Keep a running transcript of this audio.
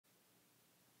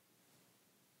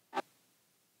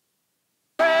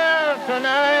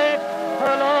tonight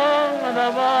along the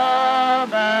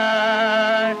waback.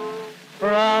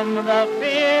 From the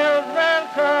fields there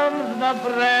comes the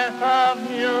breath of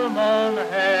new mown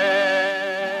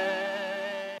hay.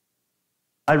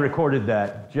 I recorded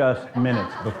that just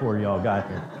minutes before y'all got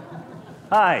here.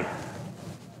 Hi.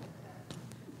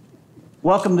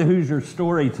 Welcome to Hoosier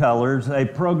Storytellers, a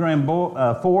program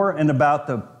for and about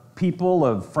the people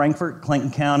of Frankfort,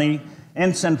 Clinton County,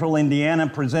 and Central Indiana,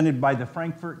 presented by the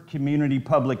Frankfort Community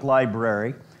Public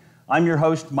Library. I'm your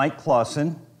host, Mike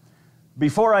Clossin.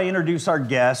 Before I introduce our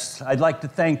guests, I'd like to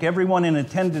thank everyone in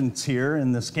attendance here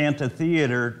in the Scanta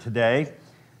Theater today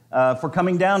for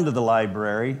coming down to the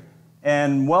library,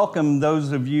 and welcome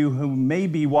those of you who may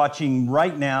be watching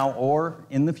right now or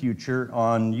in the future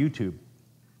on YouTube.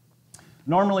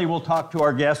 Normally, we'll talk to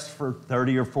our guests for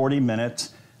 30 or 40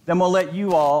 minutes, then we'll let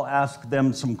you all ask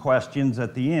them some questions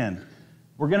at the end.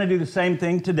 We're going to do the same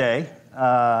thing today,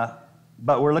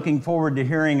 but we're looking forward to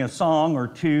hearing a song or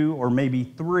two or maybe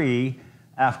three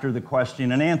after the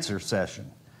question and answer session,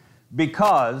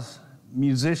 because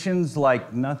musicians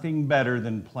like nothing better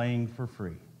than playing for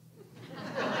free.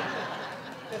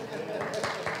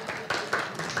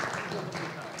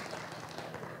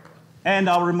 And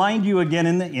I'll remind you again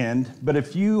in the end, but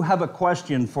if you have a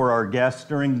question for our guests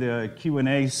during the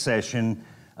Q&A session,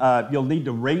 you'll need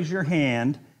to raise your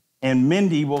hand, and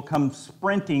Mindy will come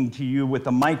sprinting to you with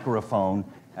a microphone,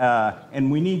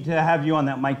 and we need to have you on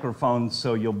that microphone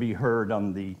so you'll be heard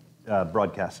on the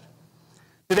broadcast.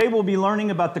 Today we'll be learning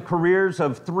about the careers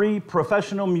of three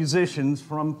professional musicians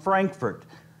from Frankfort.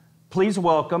 Please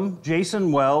welcome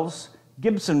Jason Wells,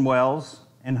 Gibson Wells,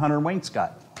 and Hunter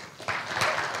Wainscott.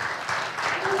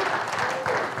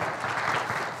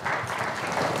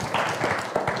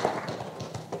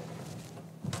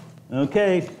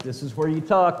 Okay, this is where you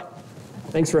talk.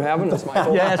 Thanks for having us,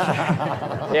 Michael. Yes.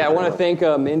 Yeah, I want to thank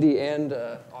Mindy and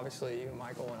obviously you,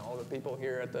 Michael, and all the people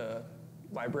here at the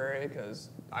library, because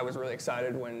I was really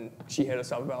excited when she hit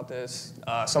us up about this.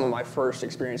 Some of my first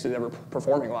experiences ever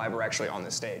performing live were actually on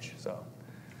this stage. So,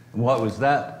 what was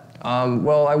that?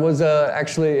 Well, I was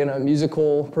actually in a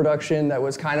musical production that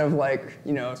was kind of like,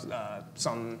 you know,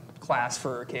 some class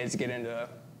for kids to get into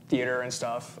theater and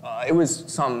stuff. It was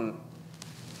some,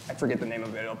 I forget the name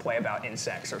of it, a play about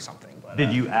insects or something. But,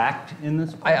 Did you act in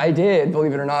this play? I did,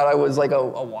 believe it or not. I was like a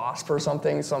wasp or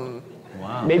something,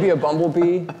 wow. Maybe a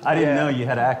bumblebee. I didn't know you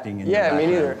had acting in your me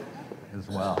background neither. as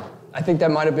well. I think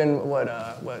that might have been what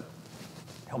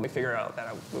helped me figure out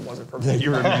that it wasn't for me. That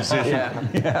you were a musician.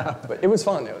 Yeah. But it was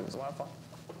fun. It was a lot of fun.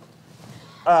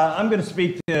 I'm going to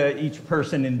speak to each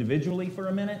person individually for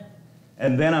a minute,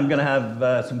 and then I'm going to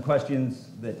have some questions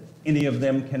that any of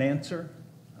them can answer.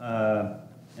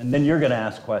 And then you're going to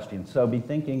ask questions, so be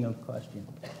thinking of questions.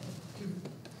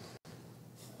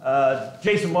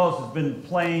 Jason Wells has been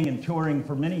playing and touring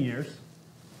for many years.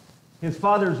 His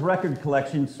father's record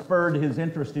collection spurred his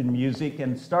interest in music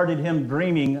and started him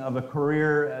dreaming of a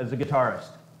career as a guitarist.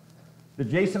 The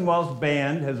Jason Wells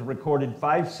Band has recorded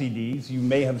 5 CDs. You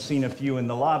may have seen a few in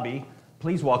the lobby.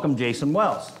 Please welcome Jason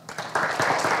Wells.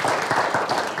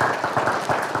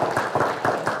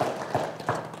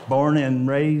 Born and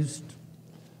raised?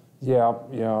 Yeah,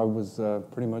 I was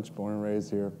pretty much born and raised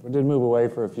here. We did move away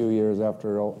for a few years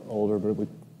after older, but we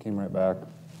came right back.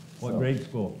 What grade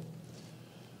school?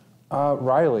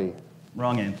 Riley.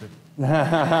 Wrong answer.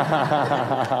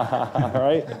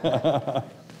 Right?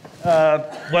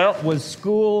 Well, was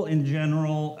school in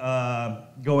general,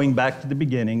 going back to the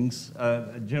beginnings,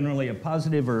 generally a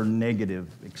positive or negative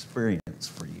experience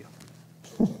for you?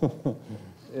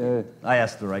 I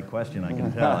asked the right question, I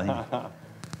can tell.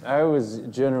 I was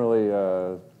generally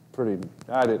I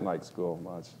didn't like school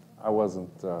much. I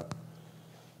wasn't,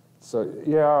 so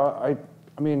yeah, I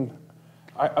mean,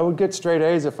 I would get straight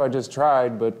A's if I just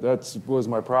tried, but that was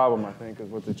my problem, I think, is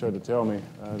what they tried to tell me.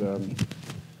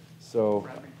 So,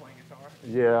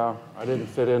 yeah, I didn't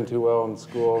fit in too well in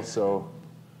school, so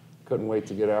couldn't wait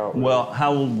to get out. Well,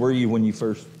 how old were you when you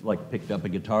first picked up a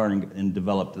guitar and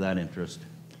developed that interest?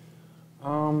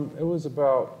 It was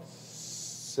about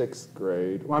 6th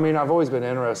grade. Well, I mean, I've always been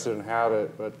interested and had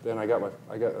it, but then I got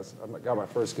my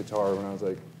first guitar when I was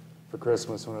for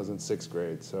Christmas when I was in 6th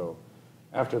grade. So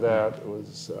after that, it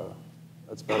was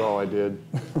that's about all I did.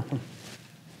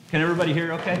 Can everybody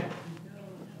hear okay?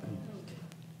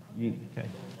 Okay.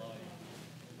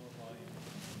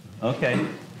 Okay.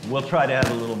 We'll try to add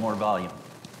a little more volume.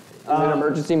 Is it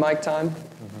emergency mic time?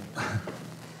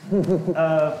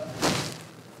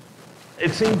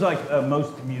 It seems like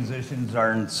most musicians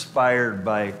are inspired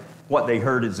by what they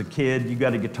heard as a kid. You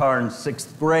got a guitar in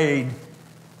 6th grade.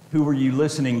 who were you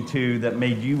listening to that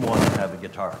made you want to have a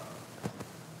guitar?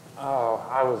 Oh,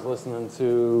 I was listening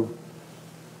to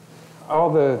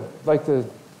all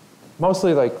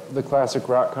mostly like the classic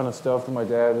rock kind of stuff that my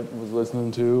dad was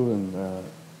listening to, and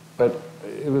but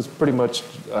it was pretty much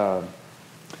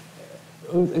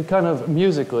it kind of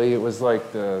musically it was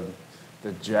like the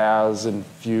jazz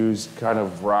infused kind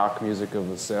of rock music of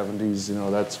the 70s. You know,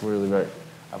 that's really like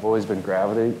I've always been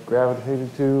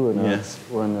gravitated to, and that's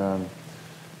when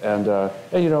and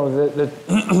you know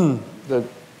the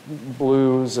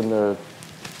blues and the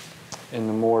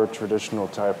more traditional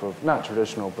type of, not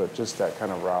traditional, but just that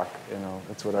kind of rock, you know,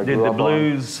 that's what I grew up on. Did the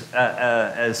blues,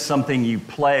 as something you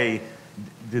play,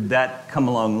 did that come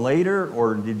along later,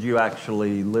 or did you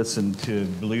actually listen to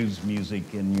blues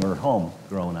music in your home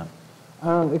growing up?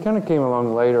 It kind of came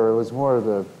along later. It was more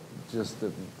of just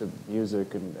the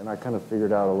music, and I kind of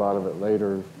figured out a lot of it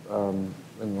later, and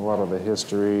a lot of the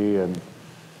history, and,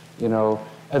 you know,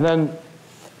 and then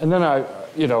I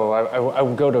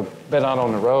would go to been out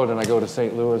on the road, and I go to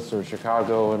St. Louis or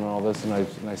Chicago and all this, and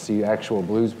I see actual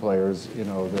blues players, you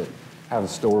know, that have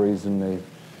stories, and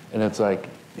it's like,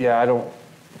 yeah, I don't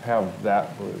have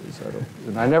that blues.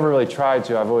 And I never really tried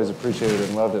to. I've always appreciated it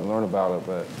and loved it and learned about it,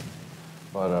 but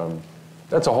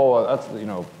that's a whole. That's, you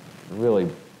know, really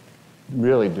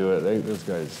do it. Those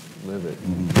guys live it.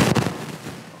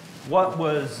 Mm-hmm. What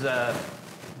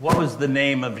was the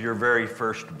name of your very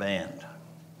first band?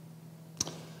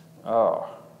 Oh,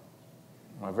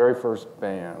 my very first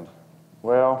band.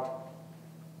 Well,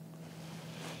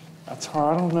 that's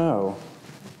hard. I don't know.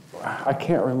 I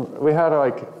can't remember. We had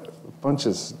like a bunch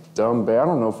of dumb bands. I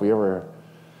don't know if we ever.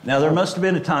 Now, there must have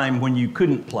been a time when you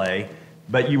couldn't play,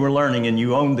 but you were learning and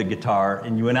you owned the guitar,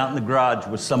 and you went out in the garage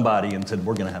with somebody and said,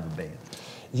 we're going to have a band.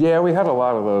 Yeah, we had a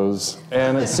lot of those.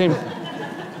 And it seemed,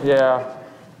 yeah.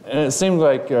 And it seemed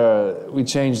like we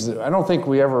changed it. I don't think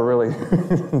we ever really,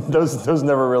 those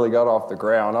never really got off the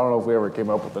ground. I don't know if we ever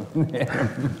came up with a name.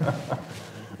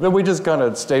 Then we just kind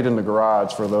of stayed in the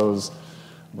garage for those.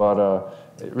 But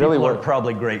it really People are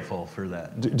probably grateful for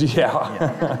that.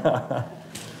 Yeah.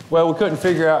 Well, we couldn't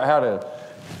figure out how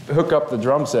to hook up the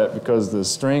drum set because the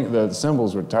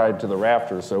cymbals were tied to the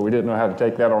rafters, so we didn't know how to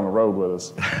take that on the road with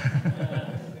us.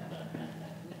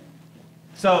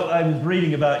 So I was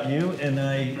reading about you, and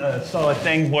I saw a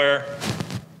thing where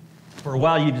for a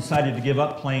while you decided to give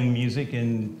up playing music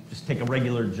and just take a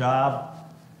regular job.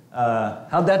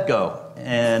 How'd that go?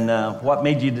 And what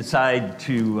made you decide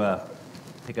to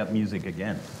pick up music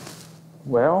again?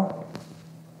 Well,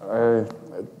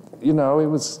 you know, it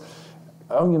was,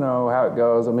 you know how it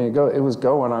goes. I mean, it was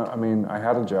going. I mean, I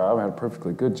had a job. I had a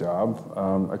perfectly good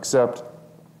job, except,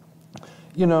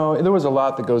 you know, there was a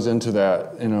lot that goes into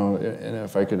that, you know, and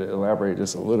if I could elaborate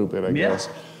just a little bit, I guess.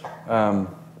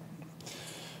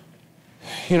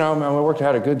 You know, I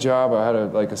had a good job. I had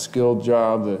a skilled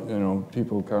job that, you know,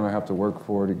 people kind of have to work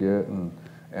for to get,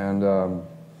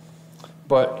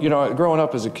 but, you know, growing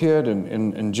up as a kid and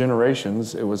in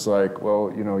generations, it was like,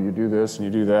 well, you know, you do this and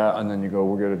you do that, and then you go,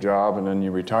 we'll get a job, and then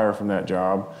you retire from that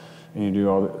job, and you do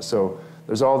all that. So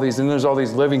there's all these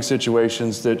living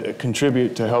situations that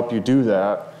contribute to help you do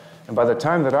that. And by the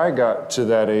time that I got to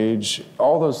that age,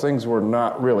 all those things were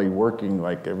not really working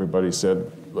like everybody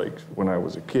said, like when I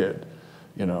was a kid,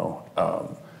 you know.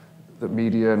 The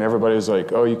media and everybody was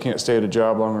like, oh, you can't stay at a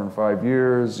job longer than 5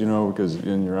 years, you know, because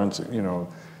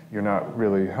you're not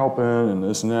really helping and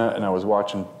this and that. And I was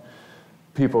watching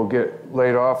people get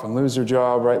laid off and lose their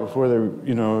job right before they,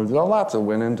 you know, lots that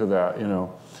went into that, you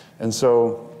know. And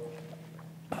so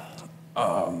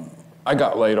I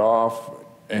got laid off,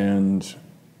 and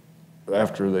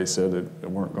after they said it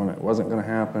wasn't going to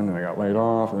happen, and I got laid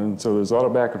off, and so there's a lot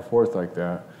of back and forth like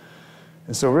that.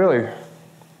 And so really,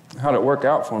 how'd it work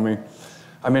out for me?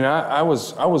 I mean, I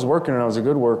was working, and I was a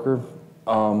good worker,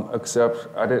 except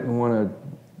I didn't want to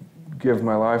give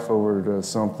my life over to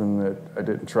something that I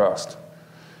didn't trust.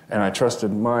 And I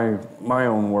trusted my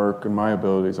own work and my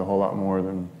abilities a whole lot more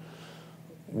than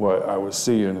what I was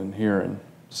seeing and hearing.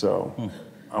 So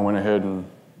I went ahead and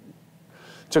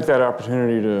took that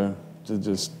opportunity to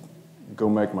just go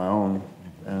make my own.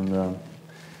 And,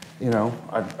 you know,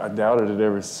 I doubted it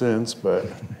ever since, but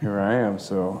here I am,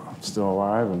 so I'm still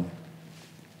alive. And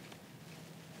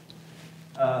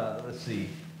let's see.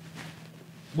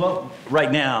 Well,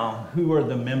 right now, who are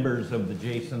the members of the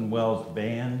Gibson Wells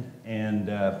band, and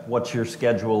what's your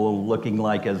schedule looking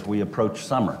like as we approach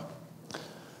summer?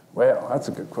 Well, that's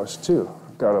a good question, too.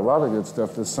 I've got a lot of good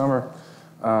stuff this summer.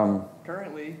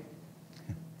 Currently,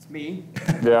 it's me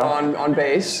Yeah. on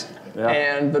bass, Yeah.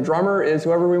 and the drummer is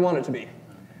whoever we want it to be.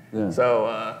 Yeah.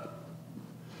 So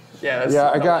Yeah, that's Yeah,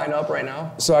 I got line up right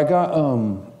now. So I've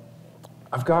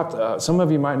got, some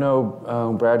of you might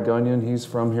know Brad Gunyon. He's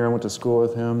from here. I went to school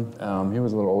with him. He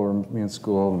was a little older than me in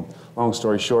school. And long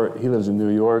story short, he lives in New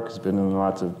York. He's been in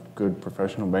lots of good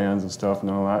professional bands and stuff and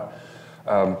all that.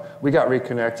 We got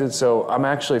reconnected, so I'm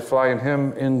actually flying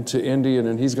him into Indy, and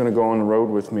then he's going to go on the road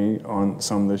with me on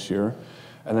some this year.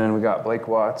 And then we got Blake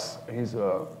Watts. He's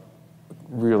a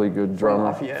really good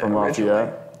drummer from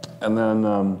Lafayette. And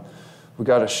then we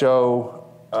got a show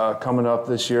coming up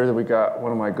this year that we got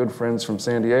one of my good friends from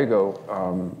San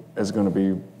Diego is going to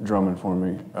be drumming for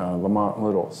me, Lamont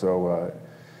Little.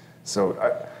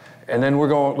 And then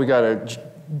we got a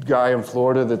guy in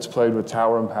Florida that's played with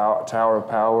Tower of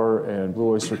Power and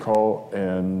Blue Oyster Cult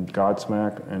and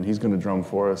Godsmack, and he's going to drum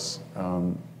for us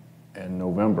in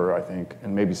November, I think,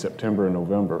 and maybe September and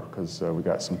November, because we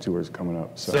got some tours coming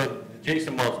up. So the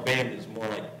Jason Wells Band is more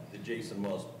like the Jason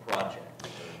Wells Project.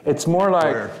 It's more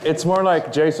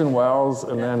like Jason Wells,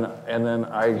 and then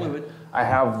I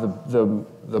have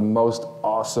the most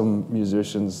awesome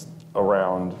musicians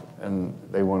around, and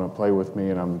they want to play with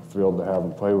me, and I'm thrilled to have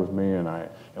them play with me, and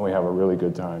we have a really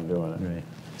good time doing it. Right.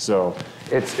 So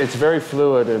it's very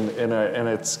fluid, and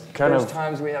it's kind of. There's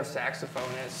times we have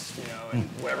saxophonists, in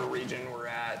whatever region we're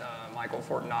at. Michael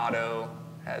Fortunato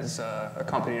has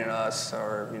accompanied us,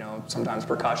 or sometimes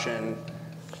percussion.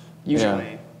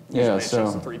 Usually it's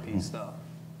just a three-piece stuff.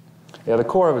 Yeah, the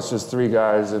core of it's just three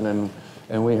guys, and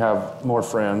we have more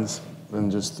friends than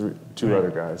just two other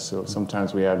guys. So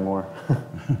sometimes we add more.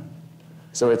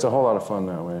 So it's a whole lot of fun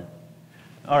that way.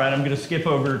 All right, I'm going to skip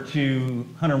over to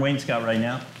Hunter Wainscott right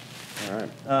now. All right.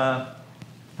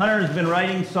 Hunter has been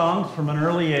writing songs from an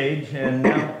early age and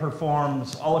now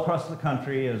performs all across the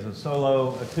country as a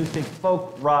solo acoustic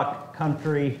folk, rock,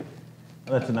 country,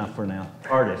 that's enough for now,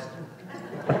 artist.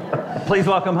 Please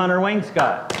welcome Hunter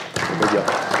Wainscott. Thank you.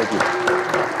 Thank you.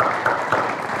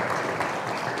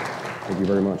 Thank you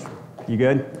very much. You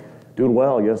good? Doing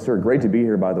well, yes, sir. Great to be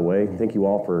here, by the way. Thank you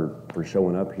all for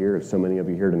showing up here. There's so many of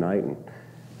you here tonight, and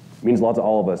it means a lot to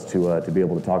all of us to be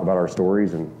able to talk about our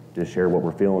stories and just share what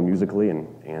we're feeling musically and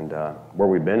where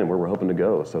we've been and where we're hoping to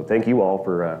go. So thank you all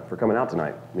for coming out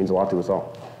tonight. It means a lot to us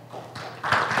all.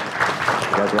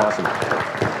 You guys are awesome.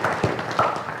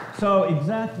 So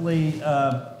exactly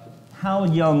how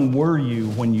young were you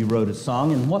when you wrote a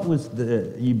song, and what was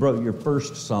you wrote your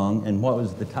first song, and what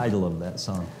was the title of that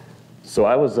song? So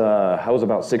I was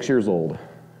about 6 years old,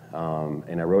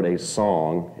 and I wrote a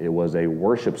song. It was a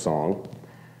worship song,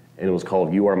 and it was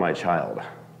called "You Are My Child."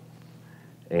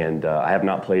 And I have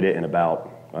not played it in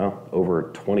about,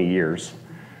 over 20 years.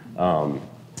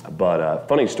 But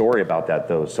funny story about that,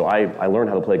 though. So I learned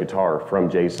how to play guitar from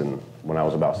Jason when I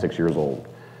was about 6 years old.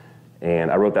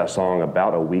 And I wrote that song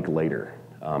about a week later,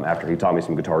 after he taught me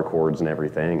some guitar chords and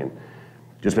everything. And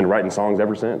just been writing songs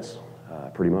ever since,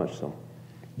 pretty much, so.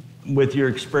 With your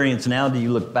experience now, do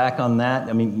you look back on that?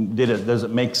 I mean, does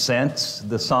it make sense,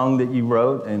 the song that you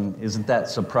wrote? And isn't that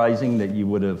surprising that you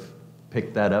would have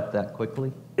picked that up that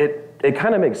quickly? It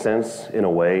kind of makes sense in a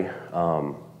way.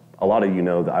 A lot of you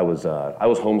know that I was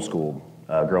homeschooled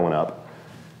growing up,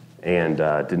 and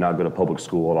did not go to public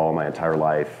school at all my entire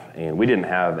life. And we didn't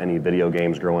have any video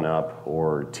games growing up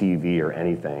or TV or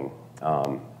anything.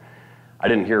 I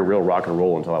didn't hear real rock and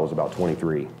roll until I was about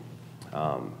 23.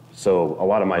 So a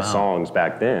lot of my songs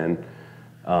back then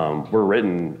were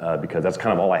written because that's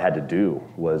kind of all I had to do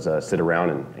was sit around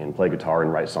and play guitar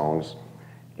and write songs.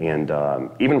 And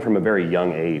even from a very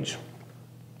young age,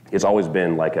 it's always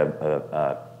been like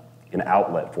an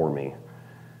outlet for me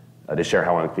to share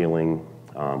how I'm feeling,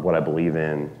 what I believe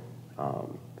in,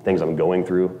 things I'm going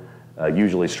through,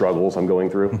 usually struggles I'm going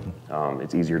through.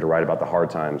 It's easier to write about the hard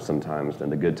times sometimes than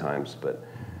the good times, but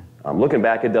looking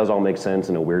back, it does all make sense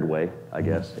in a weird way, I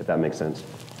guess, if that makes sense.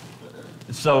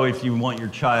 So if you want your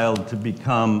child to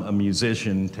become a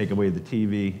musician, take away the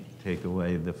TV, take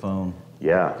away the phone.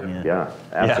 Yeah,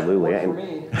 absolutely. For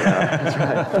me. Yeah, that's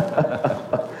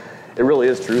right. It really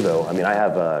is true, though. I mean, I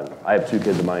have two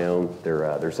kids of my own.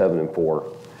 They're 7 and 4,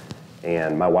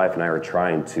 and my wife and I are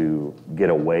trying to get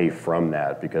away from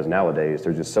that because nowadays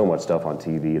there's just so much stuff on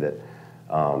TV that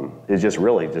is just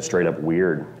really just straight up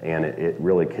weird, and it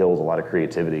really kills a lot of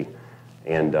creativity.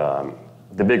 And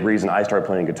the big reason I started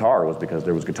playing guitar was because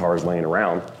there was guitars laying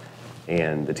around,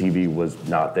 and the TV was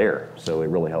not there. So it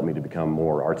really helped me to become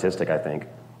more artistic, I think,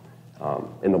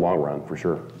 in the long run, for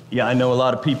sure. Yeah, I know a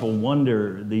lot of people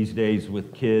wonder these days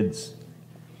with kids,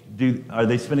 are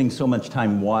they spending so much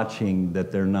time watching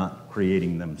that they're not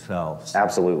creating themselves.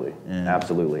 Absolutely,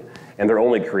 absolutely. And they're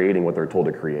only creating what they're told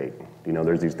to create. You know,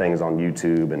 there's these things on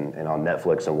YouTube and on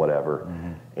Netflix and whatever,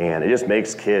 and it just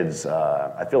makes kids,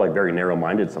 I feel like, very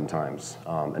narrow-minded sometimes,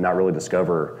 and not really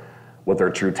discover what their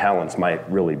true talents might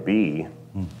really be.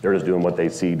 They're just doing what they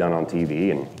see done on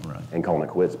TV and calling it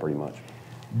quits, pretty much.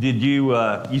 Did you,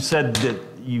 you said that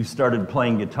you started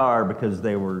playing guitar because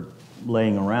they were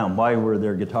laying around. Why were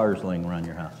there guitars laying around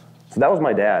your house? So that was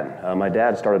my dad. My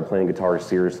dad started playing guitar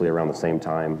seriously around the same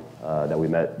time that we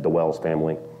met the Wells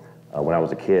family when I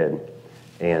was a kid.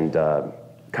 And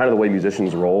kind of the way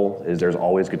musicians roll is there's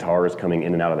always guitars coming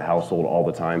in and out of the household all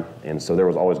the time. And so there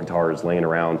was always guitars laying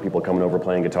around, people coming over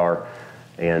playing guitar.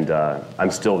 And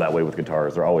I'm still that way with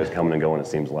guitars. They're always coming and going, it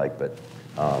seems like. But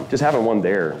just having one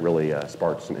there really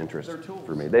sparked some interest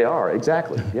for me. They are,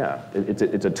 exactly, yeah.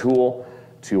 It's a tool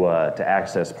to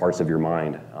access parts of your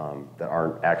mind that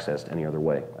aren't accessed any other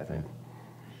way, I think.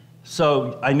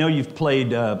 So I know you've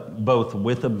played both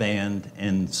with a band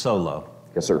and solo.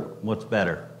 Yes, sir. What's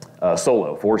better?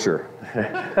 Solo, for sure.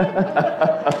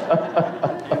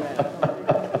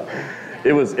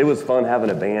 It was fun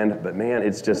having a band, but man,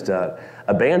 it's just a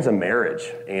band's a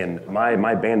marriage, and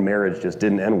my band marriage just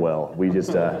didn't end well. We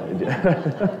just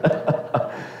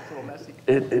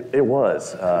it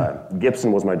was.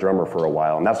 Gibson was my drummer for a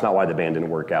while, and that's not why the band didn't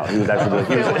work out. He was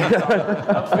actually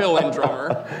a fill-in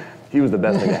drummer. He was the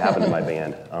best thing that happened to my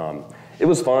band. It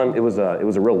was fun. It was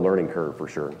a real learning curve for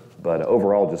sure. But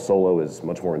overall, just solo is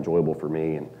much more enjoyable for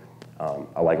me, and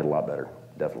I like it a lot better,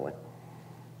 definitely.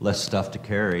 Less stuff to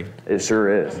carry. It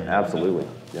sure is, absolutely,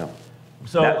 yeah.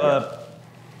 So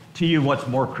to you, what's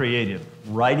more creative,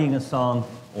 writing a song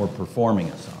or performing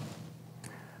a song?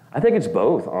 I think it's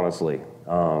both, honestly.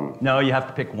 No, you have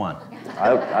to pick one.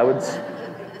 I would,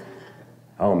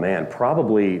 oh man,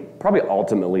 probably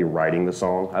ultimately writing the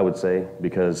song, I would say,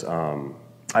 because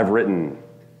I've written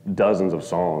dozens of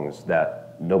songs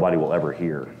that nobody will ever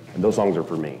hear, and those songs are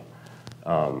for me.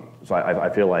 So I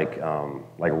feel like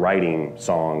writing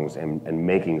songs and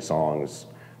making songs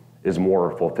is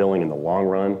more fulfilling in the long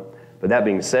run. But that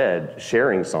being said,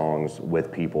 sharing songs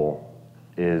with people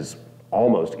is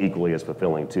almost equally as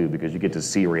fulfilling too, because you get to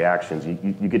see reactions.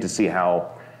 You get to see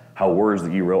how words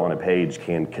that you wrote on a page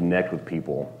can connect with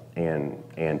people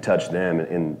and touch them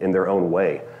in their own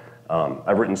way.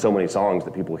 I've written so many songs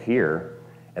that people hear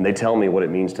and they tell me what it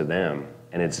means to them,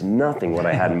 and it's nothing what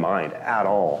I had in mind at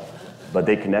all, but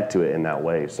they connect to it in that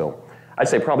way. So I'd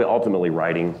say probably ultimately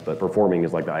writing, but performing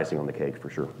is like the icing on the cake for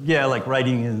sure. Yeah, like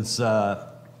writing is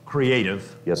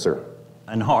creative. Yes, sir.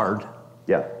 And hard.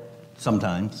 Yeah.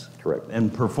 Sometimes. Correct.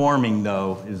 And performing,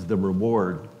 though, is the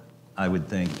reward, I would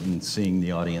think, in seeing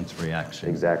the audience reaction.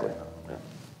 Exactly.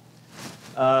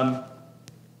 Yeah.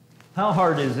 How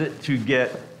hard is it to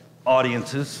get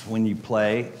audiences, when you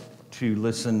play, to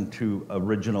listen to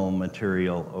original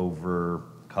material over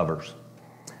covers?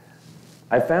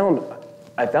 I found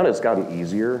it's gotten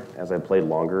easier as I played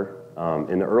longer.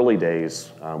 In the early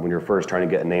days, when you're first trying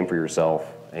to get a name for yourself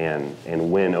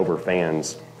and win over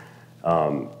fans,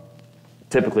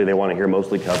 typically they want to hear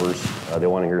mostly covers. They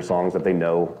want to hear songs that they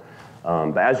know.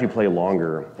 But as you play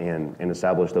longer and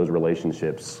establish those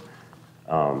relationships,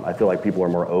 I feel like people are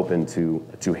more open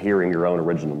to hearing your own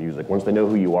original music. Once they know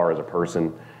who you are as a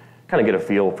person, kind of get a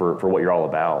feel for what you're all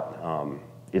about,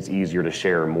 it's easier to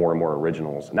share more and more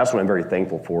originals. And that's what I'm very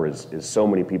thankful for is so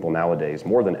many people nowadays,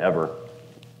 more than ever,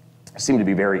 seem to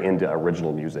be very into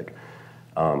original music.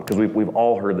 Because we've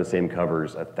all heard the same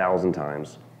covers 1,000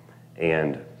 times.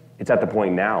 And it's at the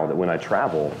point now that when I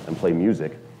travel and play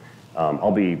music,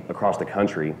 I'll be across the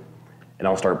country and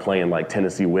I'll start playing like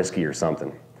Tennessee Whiskey or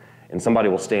something. And somebody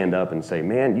will stand up and say,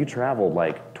 man, you traveled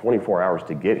like 24 hours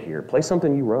to get here. Play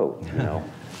something you wrote, you know?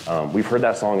 We've heard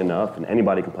that song enough, and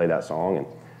anybody can play that song. And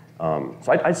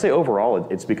so I'd say overall,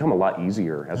 it's become a lot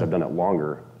easier as I've done it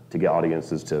longer to get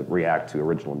audiences to react to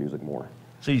original music more.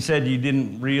 So you said you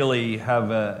didn't really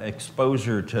have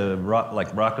exposure to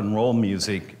rock and roll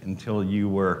music until you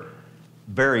were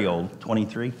very old,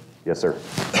 23? Yes, sir.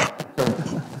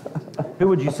 Who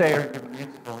would you say are your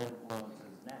musical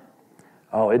influences now?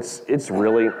 Oh, it's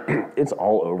really, it's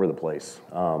all over the place.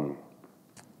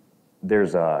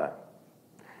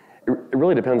 It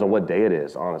really depends on what day it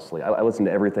is, honestly. I listen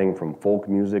to everything from folk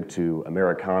music to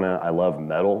Americana. I love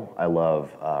metal. I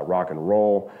love rock and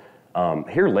roll.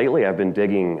 Here lately, I've been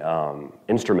digging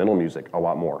instrumental music a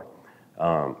lot more,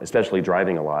 especially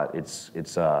driving a lot. It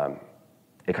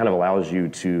kind of allows you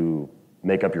to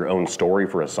make up your own story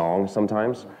for a song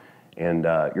sometimes, and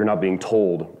you're not being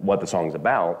told what the song's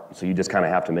about, so you just kind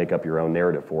of have to make up your own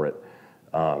narrative for it.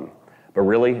 But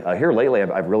really, here lately,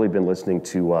 I've really been listening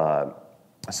to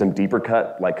some deeper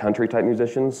cut, like country type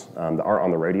musicians that aren't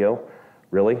on the radio,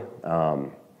 really.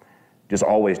 Just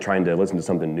always trying to listen to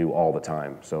something new all the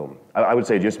time. So I would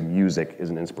say just music is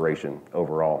an inspiration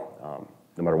overall,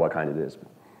 no matter what kind it is.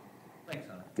 Thanks,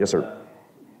 Hunter. Yes, sir.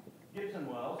 Gibson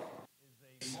Wells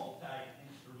is a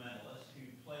multi-instrumentalist who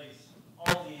plays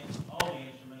all the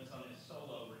instruments on his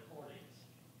solo recordings.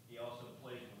 He also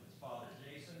plays with his father,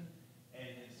 Jason, and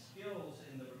his skills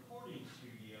in the recording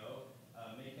studio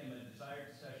make him a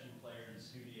desired session player and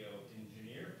studio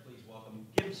engineer. Please welcome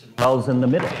Gibson Wells in the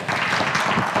middle.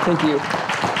 Thank you.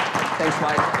 Thanks,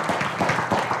 Mike.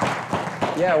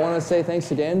 Yeah, I want to say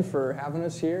thanks again for having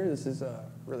us here. This is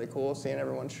really cool seeing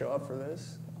everyone show up for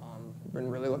this. Been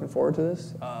really looking forward to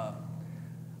this. I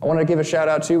want to give a shout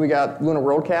out too. We got Luna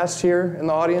Worldcast here in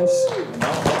the audience.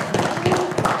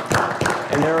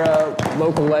 And they're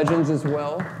local legends as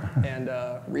well. And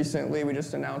recently we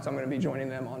just announced I'm going to be joining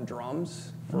them on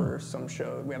drums for some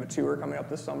show. We have a tour coming up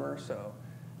this summer, so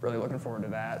really looking forward to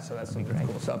that. So that's some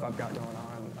cool stuff I've got going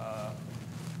on.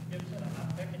 Gibson, I'm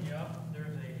not picking you up.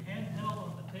 There's a handheld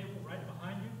on the table right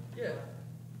behind you. Yeah.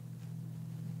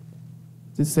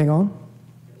 Is this thing on?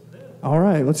 All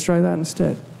right, let's try that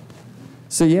instead.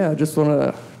 So yeah, I just want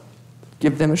to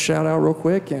give them a shout out real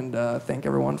quick and thank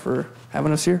everyone for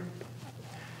having us here.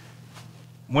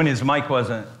 When his mic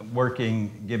wasn't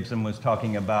working, Gibson was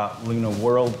talking about Luna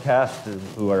Worldcast,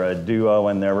 who are a duo,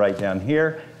 and they're right down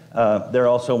here. They're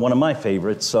also one of my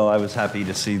favorites, so I was happy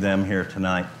to see them here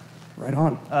tonight. Right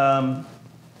on.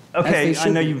 Okay, I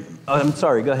know you. Oh, I'm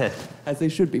sorry. Go ahead. As they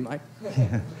should be, Mike.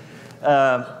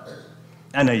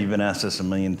 I know you've been asked this a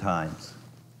million times.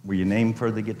 Were you named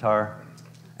for the guitar?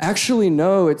 Actually,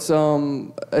 no. It's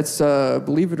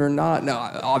believe it or not. No,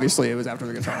 obviously it was after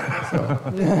the guitar.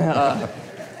 So,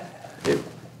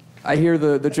 I hear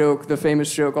the joke, the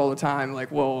famous joke all the time.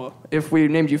 Like, well, if we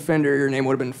named you Fender, your name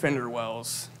would have been Fender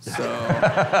Wells. So,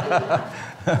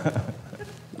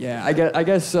 yeah, I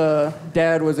guess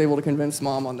Dad was able to convince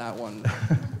Mom on that one.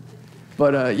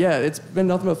 But yeah, it's been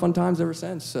nothing but fun times ever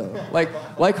since. So,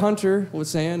 like Hunter was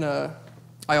saying,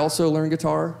 I also learned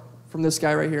guitar from this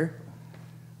guy right here.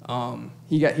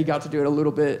 He got to do it a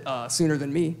little bit sooner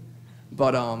than me,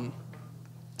 but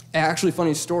actually,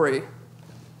 funny story.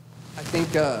 I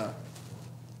think yeah,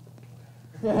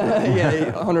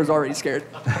 Hunter's already scared.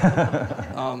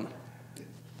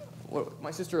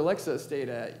 My sister Alexa stayed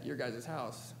at your guys'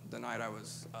 house the night I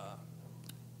was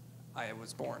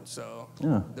born, so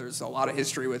yeah. There's a lot of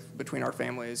history between our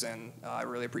families, and I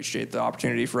really appreciate the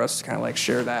opportunity for us to kind of like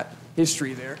share that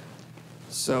history there.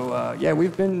 So yeah,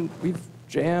 we've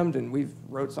jammed and we've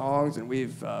wrote songs and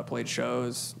we've played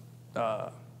shows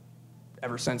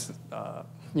ever since.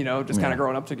 Just kind of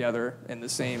growing up together in the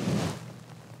same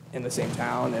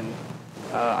town, and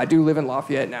I do live in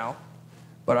Lafayette now,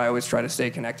 but I always try to stay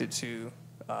connected to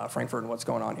Frankfort and what's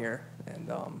going on here,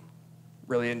 and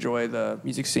really enjoy the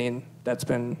music scene that's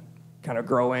been kind of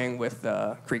growing with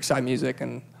Creekside music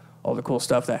and all the cool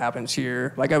stuff that happens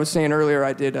here. Like I was saying earlier,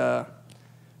 I did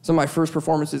some of my first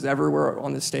performances ever were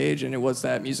on this stage, and it was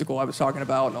that musical I was talking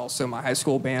about, and also my high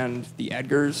school band, the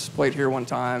Edgars, played here one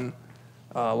time.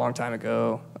 A long time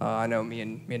ago. I know me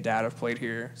and Dad have played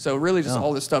here. So really just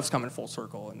all this stuff's coming full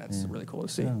circle, and that's really cool to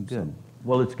see. Oh, good. So.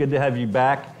 Well, it's good to have you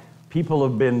back. People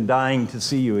have been dying to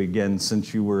see you again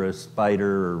since you were a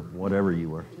spider or whatever you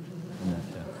were in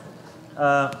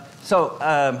that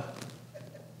show.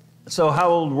 So how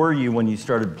old were you when you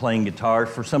started playing guitar?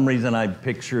 For some reason, I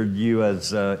pictured you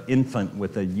as an infant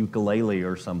with a ukulele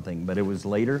or something, but it was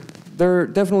later? There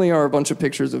definitely are a bunch of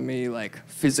pictures of me like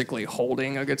physically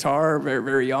holding a guitar very,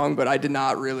 very young, but I did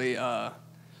not really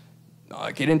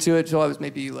get into it until I was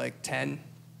maybe like 10.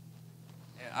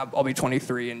 I'll be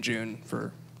 23 in June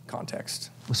for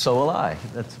context. So will I.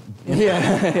 That's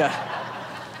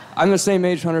yeah. I'm the same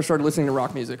age Hunter started listening to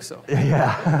rock music, so.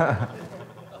 Yeah.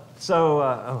 So,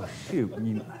 oh shoot,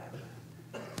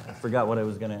 I forgot what I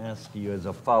was going to ask you as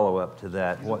a follow-up to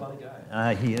that. He's a funny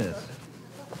guy. He is.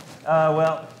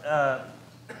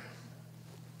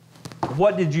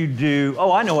 What did you do?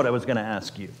 Oh, I know what I was going to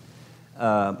ask you.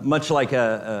 Much like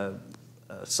a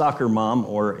soccer mom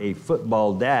or a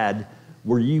football dad,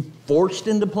 were you forced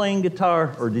into playing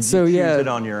guitar, or did you choose it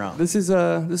on your own? This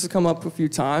has come up a few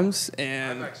times,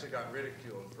 and I've actually gotten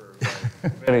ridiculed for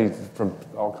many from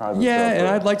all kinds of stuff. Yeah, and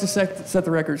I'd like to set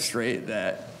the record straight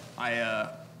that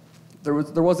there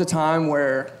was a time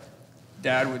where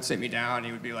Dad would sit me down and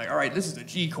he would be like, all right, this is a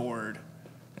G chord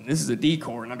and this is a D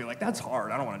chord, and I'd be like, that's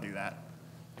hard, I don't want to do that.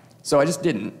 So I just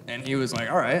didn't, and he was like,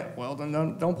 all right, well then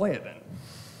don't play it then.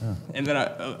 Yeah. And then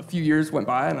a few years went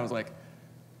by and I was like,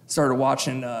 started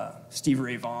watching Stevie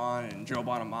Ray Vaughan and Joe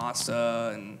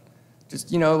Bonamassa and just,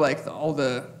 you know, like all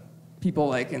the people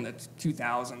like in the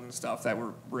 2000s and stuff that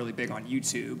were really big on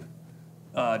YouTube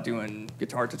doing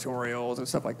guitar tutorials and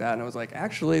stuff like that. And I was like,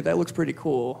 actually, that looks pretty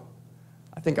cool.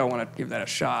 I think I want to give that a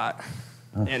shot.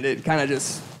 And it kind of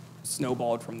just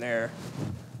snowballed from there.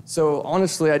 So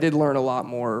honestly, I did learn a lot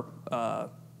more of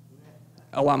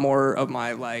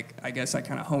my, like, I guess I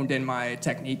kind of honed in my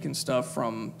technique and stuff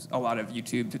from a lot of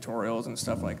YouTube tutorials and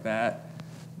stuff like that,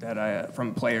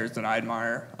 from players that I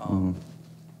admire.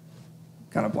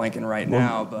 Kind of blanking right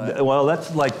now, but... Well,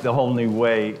 that's like the whole new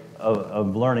way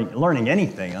of learning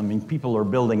anything. I mean, people are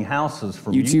building houses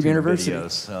from YouTube University.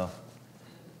 videos. So,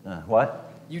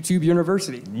 what? YouTube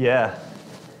University. Yeah.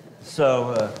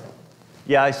 So,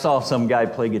 yeah, I saw some guy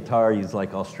play guitar. He's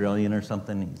like Australian or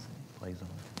something. He plays on.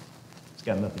 It's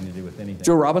got nothing to do with anything.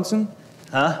 Joe Robinson?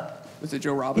 Huh? Was it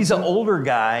Joe Robinson? He's an older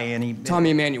guy, and he... Tommy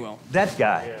Emmanuel. That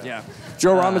guy. Yeah.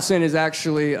 Joe Robinson is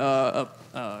actually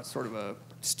sort of a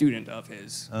student of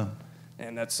his.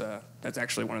 And that's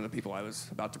actually one of the people I was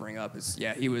about to bring up.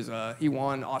 He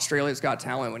won Australia's Got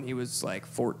Talent when he was like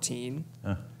 14.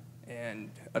 And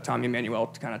Tommy Emmanuel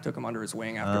kind of took him under his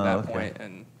wing after that point,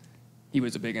 and he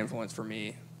was a big influence for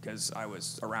me because I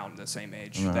was around the same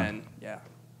age then. Yeah.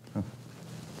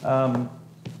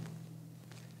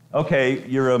 Okay,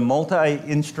 you're a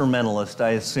multi-instrumentalist.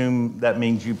 I assume that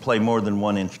means you play more than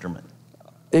one instrument.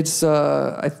 It's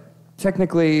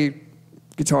technically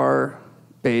guitar,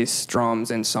 bass,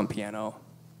 drums, and some piano.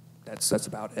 That's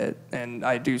about it. And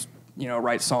I do, you know,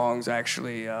 write songs.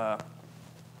 Actually,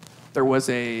 there was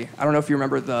I don't know if you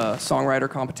remember the songwriter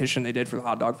competition they did for the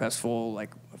Hot Dog Festival like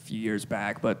a few years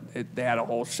back, but they had a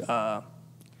whole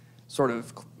sort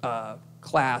of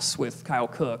class with Kyle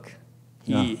Cook.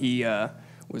 He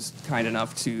was kind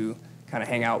enough to kind of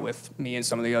hang out with me and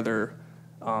some of the other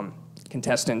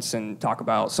contestants and talk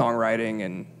about songwriting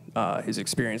and his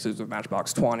experiences with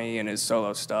Matchbox 20 and his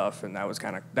solo stuff, and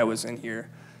that was in here,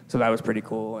 so that was pretty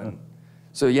cool. And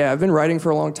so yeah, I've been writing for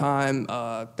a long time.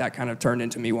 That kind of turned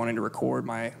into me wanting to record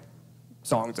my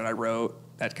songs that I wrote.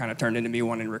 That kind of turned into me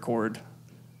wanting to record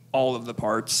all of the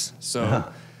parts.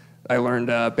 So I learned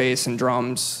bass and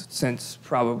drums since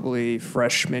probably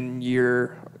freshman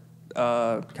year,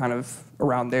 kind of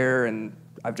around there, and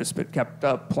I've just been kept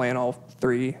up playing all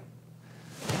three.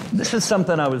 This is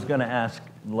something I was going to ask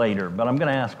later, but I'm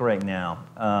going to ask right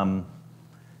now.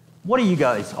 What do you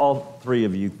guys, all three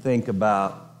of you, think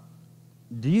about?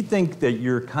 Do you think that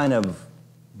you're kind of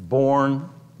born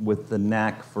with the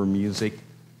knack for music,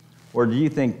 or do you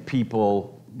think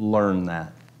people learn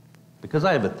that? Because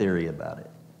I have a theory about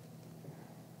it.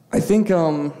 I think,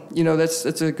 you know, that's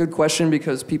a good question,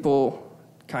 because people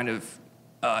kind of,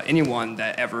 anyone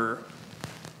that ever,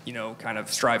 you know, kind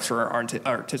of strives for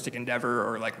artistic endeavor,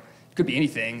 or like, it could be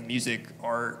anything, music,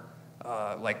 art,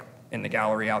 like in the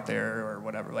gallery out there or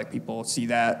whatever, like people see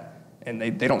that and they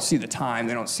don't see the time,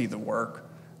 they don't see the work,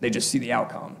 they just see the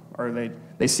outcome. Or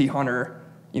they see Hunter,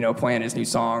 you know, playing his new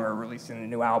song or releasing a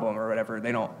new album or whatever.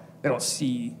 They don't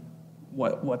see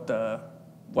what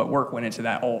work went into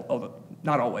that,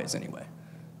 not always anyway.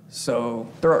 So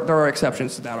there are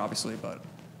exceptions to that, obviously, but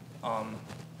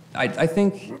I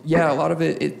think, yeah, a lot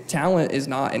of talent is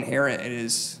not inherent.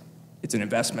 It's an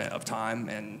investment of time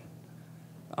and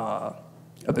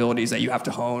abilities that you have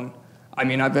to hone. I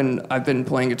mean, I've been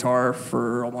playing guitar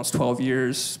for almost 12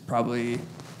 years, probably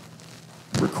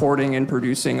recording and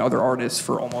producing other artists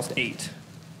for almost 8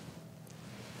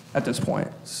 at this point.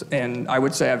 And I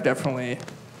would say I definitely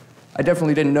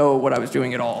didn't know what I was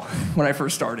doing at all when I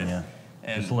first started. Yeah.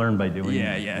 And just learn by doing.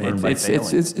 Yeah.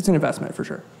 It's an investment for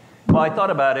sure. Well, I thought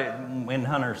about it when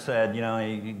Hunter said, you know,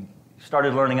 he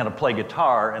started learning how to play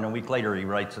guitar, and a week later he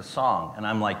writes a song, and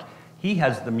I'm like, he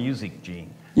has the music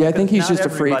gene. Yeah, I think he's just a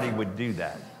freak. Not everybody would do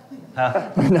that.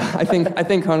 Huh? No, I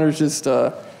think Hunter's just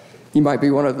he might be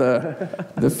one of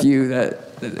the few that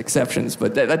exceptions,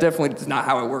 but that definitely is not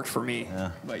how it worked for me.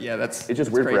 Yeah. But yeah, it's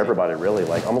just weird crazy. For everybody, really.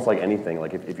 Like almost like anything.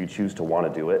 Like if you choose to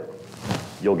want to do it,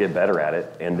 you'll get better at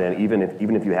it. And then even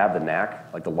if you have the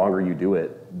knack, like the longer you do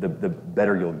it, the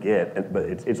better you'll get. But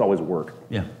it's always work.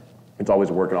 Yeah. It's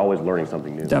always work and always learning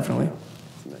something new. Definitely.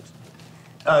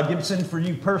 Nice. Gibson, for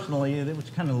you personally,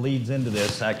 which kind of leads into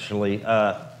this actually,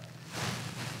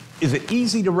 is it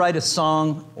easy to write a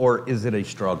song, or is it a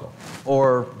struggle,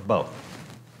 or both?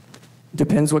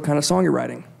 Depends what kind of song you're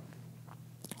writing.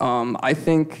 I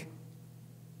think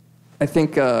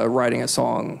writing a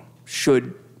song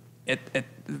should, at the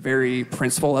very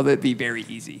principle of it, be very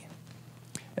easy.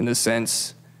 In the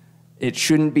sense, it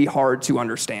shouldn't be hard to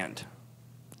understand.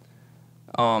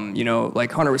 You know,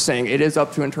 like Hunter was saying, it is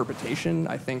up to interpretation.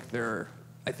 I think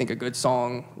a good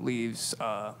song leaves,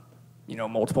 you know,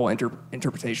 multiple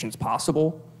interpretations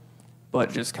possible,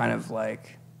 but just kind of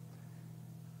like,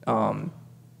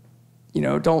 you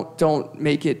know, don't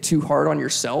make it too hard on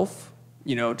yourself.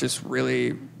 You know, just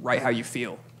really write how you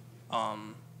feel.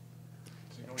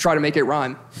 Try to make it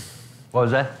rhyme. What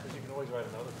was that? You can always write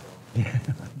another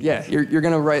song. Yeah, you're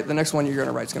gonna write, the next one you're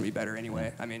gonna write's gonna be better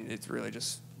anyway. I mean, it's really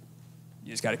just,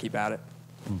 you just gotta keep at it.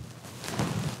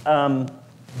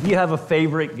 Do you have a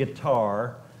favorite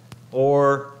guitar,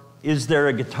 or is there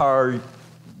a guitar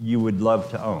you would love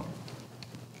to own?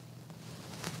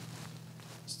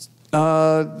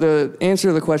 The answer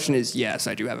to the question is yes,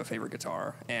 I do have a favorite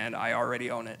guitar, and I already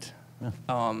own it,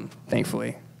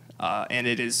 thankfully. And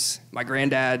it is my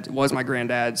granddad's Martin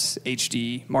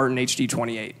HD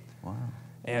 28. Wow.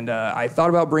 And I thought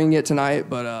about bringing it tonight,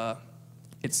 but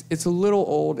it's a little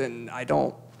old, and I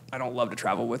don't love to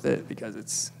travel with it because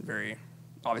it's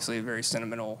obviously very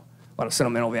sentimental, a lot of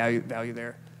sentimental value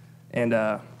there.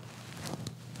 And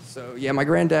so yeah, my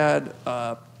granddad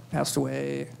passed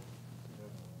away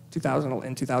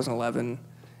in 2011,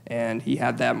 and he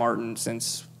had that Martin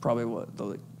since probably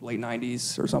the late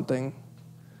 90s or something.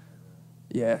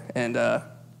 Yeah, and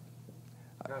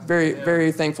very,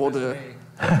 very thankful to.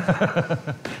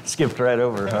 Skipped right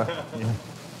over, huh? Yeah.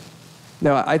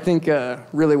 No, I think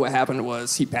really what happened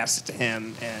was he passed it to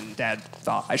him, and Dad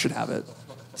thought I should have it.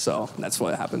 So that's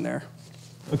what happened there.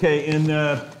 Okay, in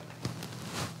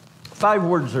 5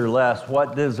 words or less,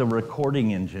 what does a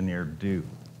recording engineer do?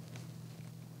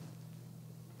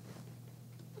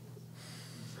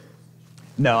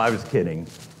 No, I was kidding.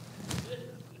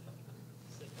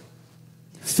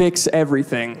 Fix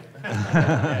everything.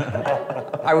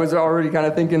 I was already kind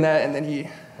of thinking that, and then he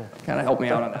kind of helped me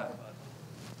out on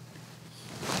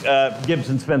that.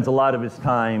 Gibson spends a lot of his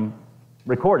time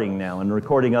recording now, and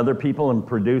recording other people and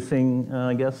producing,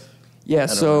 I guess? Yeah,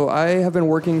 so I have been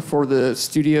working for the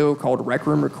studio called Rec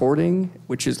Room Recording,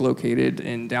 which is located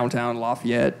in downtown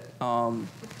Lafayette.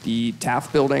 The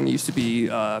Taft building used to be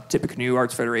Tippecanoe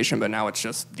Arts Federation, but now it's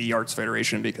just the Arts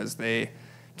Federation because they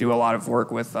do a lot of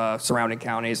work with surrounding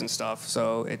counties and stuff.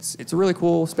 So it's a really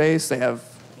cool space. They have,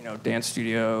 you know, dance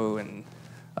studio and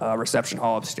reception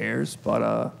hall upstairs.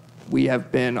 But we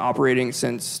have been operating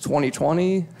since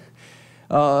 2020,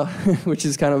 which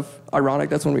is kind of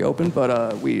ironic. That's when we opened,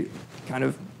 but we kind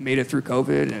of made it through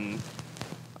COVID. And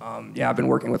yeah, I've been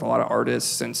working with a lot of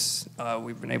artists since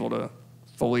we've been able to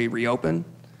fully reopen.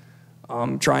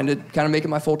 Trying to kind of make it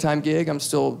my full-time gig. I'm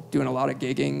still doing a lot of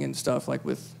gigging and stuff like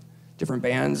with different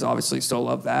bands. Obviously still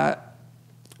love that.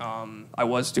 I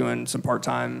was doing some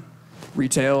part-time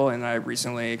retail, and I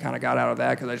recently kind of got out of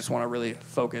that because I just want to really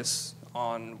focus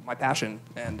on my passion.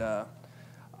 And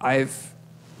I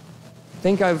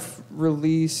think I've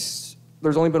released,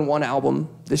 there's only been 1 album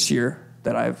this year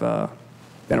that I've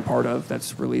been a part of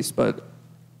that's released, but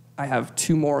I have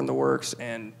 2 more in the works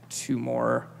and 2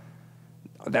 more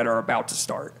that are about to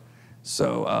start.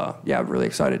 So yeah, I'm really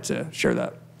excited to share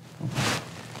that.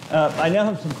 I now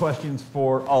have some questions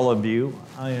for all of you.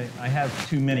 I have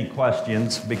too many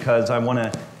questions because I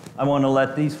want to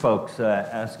let these folks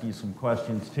ask you some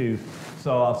questions too.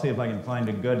 So I'll see if I can find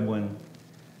a good one.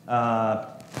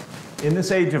 In this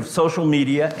age of social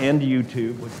media and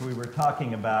YouTube, which we were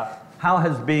talking about, how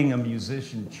has being a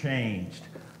musician changed?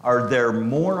 Are there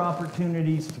more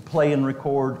opportunities to play and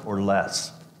record or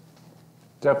less?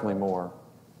 Definitely more.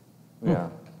 Yeah,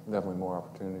 definitely more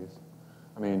opportunities.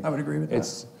 I mean, I would agree with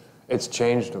that. It's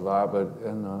changed a lot, but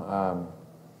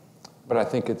I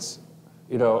think it's,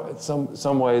 you know, in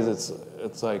some ways it's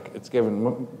like it's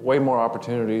given way more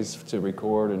opportunities to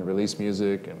record and release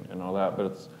music and all that, but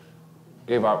it's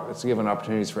given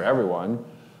opportunities for everyone,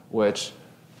 which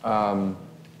the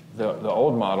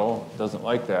old model doesn't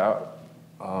like that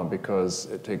because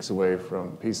it takes away from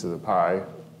a piece of the pie,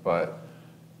 but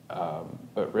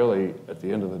really, at the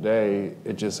end of the day,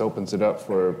 it just opens it up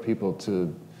for people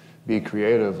to be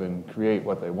creative and create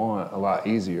what they want a lot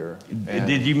easier. And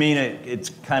did you mean it's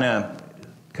kind of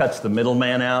cuts the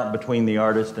middleman out between the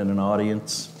artist and an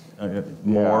audience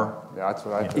more? Yeah, that's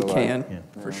what I feel It like. can,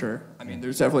 for sure. I mean,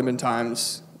 there's definitely been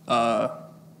times,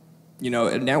 you know,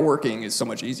 networking is so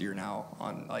much easier now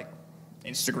on, like,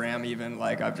 Instagram even.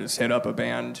 Like, I've just hit up a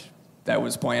band that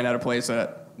was playing at a place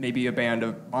that maybe a band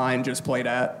of mine just played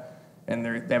at, and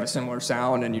they have a similar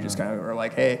sound, and you just kind of are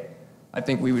like, hey, I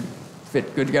think we would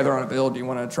fit good together on a bill. Do you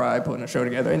want to try putting a show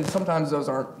together? And sometimes those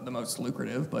aren't the most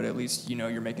lucrative, but at least, you know,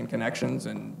 you're making connections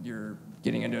and you're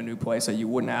getting into a new place that you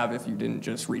wouldn't have if you didn't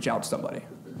just reach out to somebody.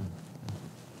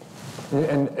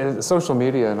 And social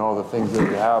media and all the things that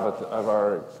we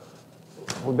have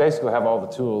we basically have all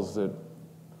the tools that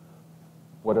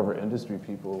whatever industry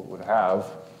people would have.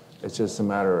 It's just a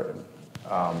matter,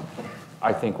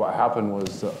 I think what happened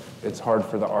was it's hard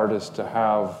for the artist to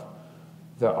have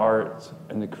the art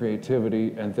and the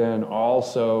creativity and then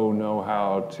also know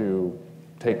how to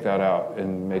take that out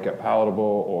and make it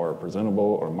palatable or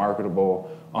presentable or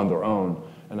marketable on their own.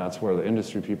 And that's where the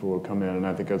industry people will come in, and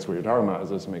I think that's what you're talking about,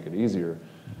 is let's make it easier.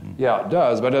 Yeah, it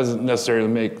does, but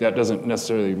that doesn't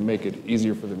necessarily make it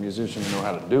easier for the musician to know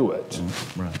how to do it.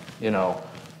 Right. You know,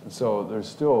 and so there's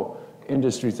still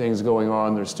industry things going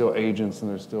on, there's still agents,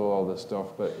 and there's still all this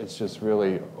stuff, but it's just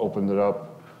really opened it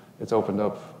up. It's opened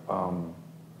up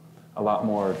a lot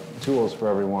more tools for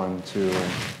everyone to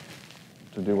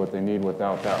do what they need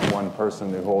without that one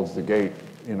person who holds the gate,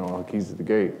 you know, keys to the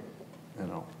gate, you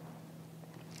know.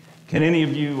 Can any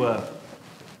of you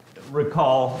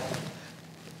recall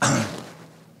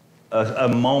a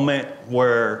moment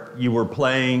where you were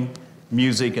playing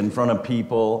music in front of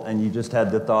people and you just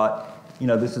had the thought, you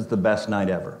know, this is the best night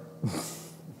ever?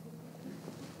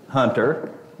 Hunter?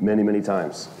 Many, many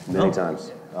times. Many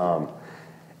times. And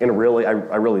really, I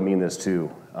really mean this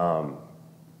too. COVID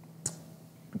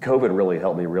really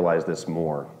helped me realize this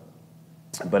more.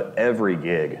 But every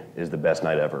gig is the best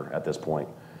night ever at this point.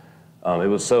 It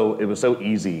was so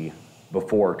easy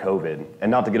before COVID, and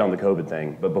not to get on the COVID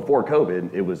thing, but before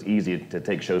COVID, it was easy to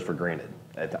take shows for granted,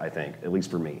 I think, at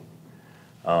least for me.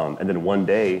 And then one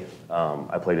day,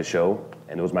 I played a show,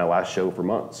 and it was my last show for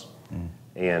months.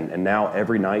 And now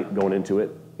every night going into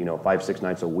it, you know, 5-6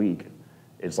 nights a week,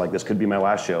 it's like this could be my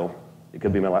last show. It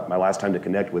could be my last time to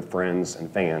connect with friends and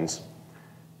fans,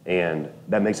 and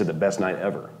that makes it the best night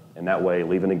ever. And that way,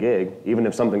 leaving a gig, even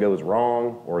if something goes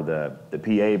wrong or the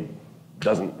PA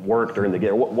doesn't work during the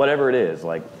gig, or whatever it is,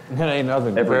 like it ain't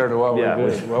nothing compared to what we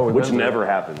did, which never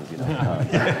happens, you know.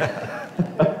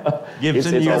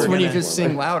 Gibson, That's when you just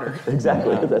sing louder.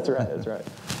 Exactly. That's right.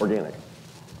 Organic.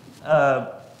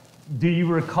 Do you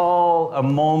recall a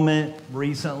moment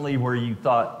recently where you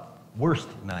thought, worst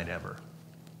night ever?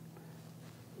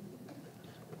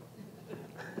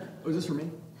 Was this for me?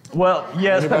 Well,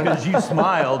 yes, because you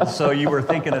smiled, so you were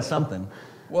thinking of something.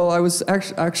 Well, I was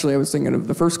actually I was thinking of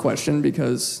the first question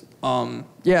because, I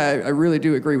really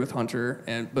do agree with Hunter,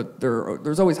 but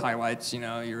there's always highlights. You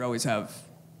know, you always have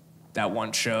that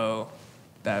one show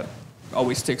that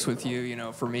always sticks with you. You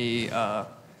know, for me, a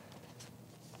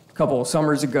couple of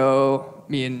summers ago,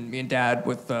 me and Dad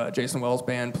with Jason Wells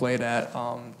band played at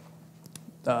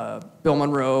Bill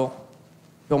Monroe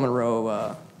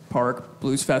Park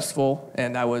Blues Festival,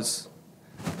 and that was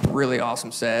a really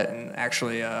awesome set. And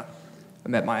actually, I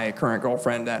met my current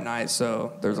girlfriend that night,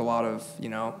 so there's a lot of, you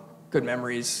know, good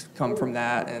memories come from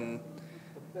that. And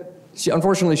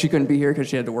unfortunately, she couldn't be here because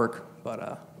she had to work.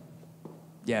 But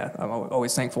I'm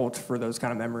always thankful for those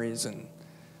kind of memories.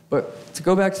 But to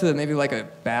go back to maybe like a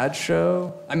bad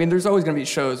show, I mean, there's always going to be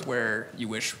shows where you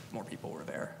wish more people were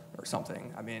there or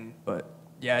something. I mean, but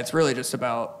yeah, it's really just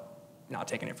about not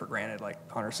taking it for granted,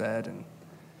 like Hunter said, and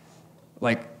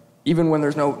like even when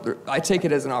I take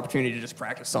it as an opportunity to just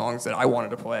practice songs that I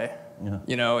wanted to play. Yeah.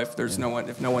 You know, if no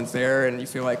one's there and you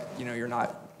feel like, you know, you're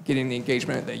not getting the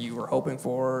engagement that you were hoping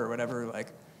for or whatever, like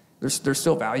there's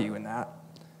still value in that,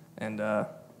 and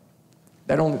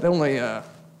that only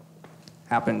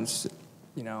happens,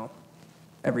 you know,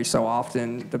 every so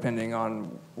often depending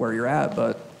on where you're at,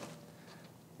 but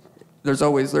there's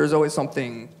always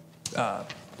something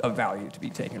of value to be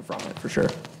taken from it, for sure.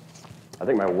 I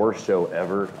think my worst show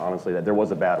ever, honestly, that there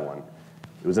was a bad one.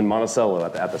 It was in Monticello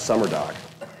at the Summer Dock.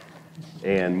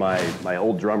 And my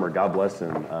old drummer, God bless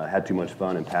him, had too much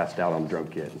fun and passed out on the drum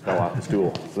kit and fell off the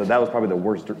stool. So that was probably the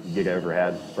worst gig I ever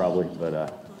had, probably.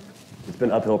 But it's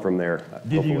been uphill from there.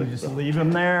 Did you just leave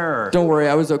him there? Or? Don't worry,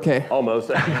 I was okay.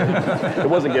 Almost. It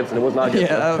wasn't Gibson. It was not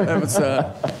Gibson. Yeah, that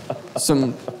was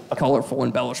some colorful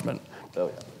embellishment. Oh,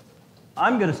 yeah.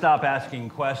 I'm going to stop asking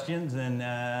questions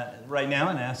right now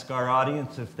and ask our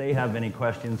audience if they have any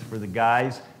questions for the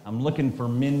guys. I'm looking for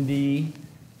Mindy.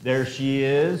 There she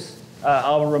is.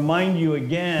 I'll remind you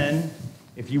again,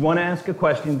 if you want to ask a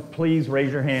question, please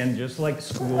raise your hand, just like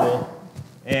school.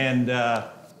 And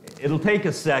it'll take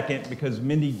a second because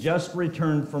Mindy just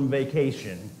returned from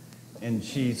vacation, and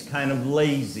she's kind of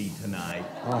lazy tonight.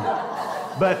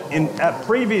 Oh. But at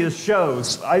previous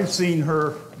shows, I've seen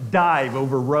her dive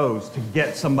over rows to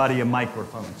get somebody a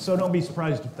microphone. So don't be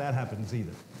surprised if that happens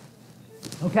either.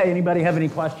 Okay, anybody have any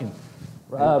questions?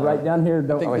 Right down here.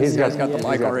 He's got the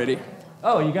mic already.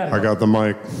 Oh, you got it. I got the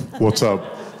mic. What's up?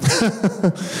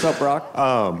 What's up, Brock?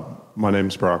 My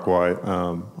name's Brock White.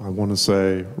 I want to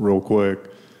say real quick,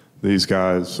 these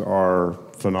guys are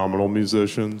phenomenal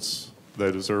musicians.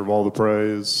 They deserve all the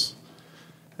praise,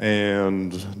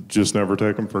 and just never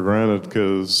take them for granted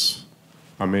because,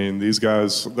 I mean, these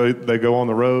guys, they go on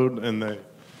the road and they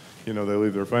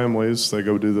leave their families. They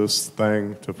go do this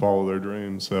thing to follow their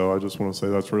dreams. So I just want to say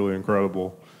that's really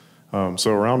incredible.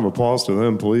 So a round of applause to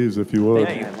them, please, if you would.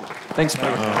 Thanks,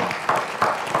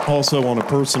 Also, on a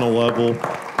personal level,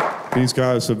 these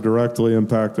guys have directly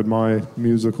impacted my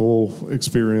musical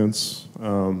experience.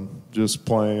 Just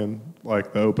playing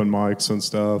like the open mics and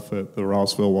stuff at the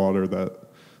Rossville Water,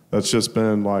 that's just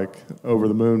been like over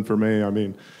the moon for me. I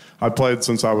mean, I played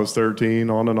since I was 13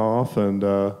 on and off, and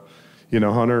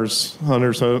Hunter's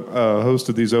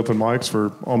hosted these open mics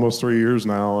for almost 3 years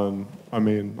now, and I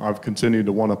mean, I've continued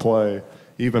to want to play,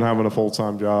 even having a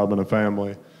full-time job and a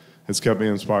family. It's kept me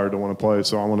inspired to want to play,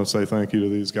 so I want to say thank you to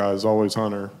these guys. Always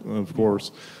Hunter, of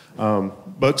course.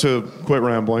 But to quit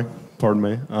rambling, pardon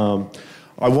me,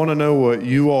 I want to know what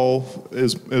you all,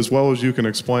 as well as you can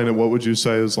explain it, what would you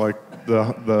say is like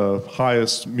the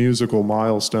highest musical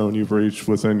milestone you've reached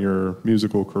within your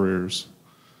musical careers?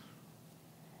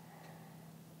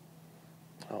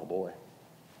 Oh, boy.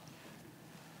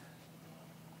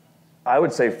 I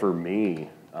would say for me,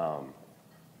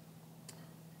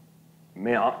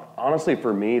 honestly,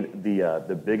 for me,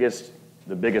 the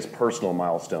biggest personal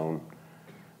milestone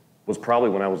was probably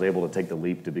when I was able to take the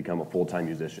leap to become a full-time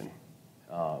musician.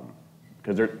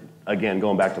 Because again,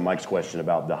 going back to Mike's question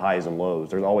about the highs and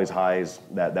lows, there's always highs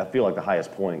that feel like the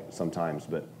highest point sometimes.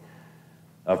 But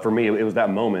for me, it was that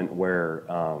moment where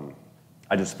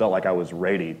I just felt like I was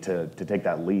ready to take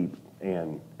that leap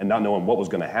and not knowing what was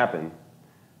going to happen.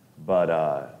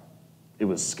 But it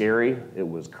was scary. It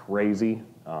was crazy.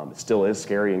 It still is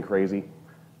scary and crazy.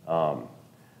 But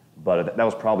that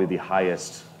was probably the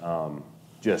highest,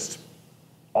 just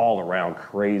all around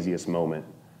craziest moment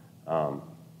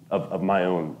of my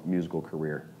own musical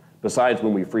career. Besides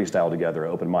when we freestyle together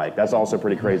at open mic, that's also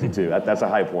pretty crazy too. That's a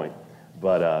high point.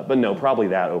 But no, probably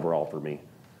that overall for me.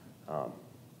 Yeah.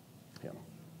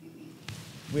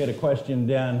 We had a question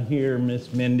down here,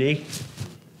 Miss Mindy.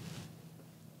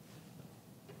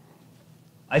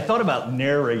 I thought about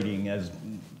narrating as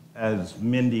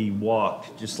Mindy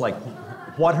walked, just like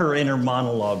what her inner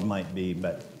monologue might be,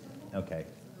 but okay.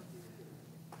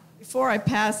 Before I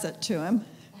pass it to him,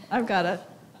 I've got a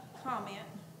comment.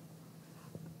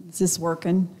 Is this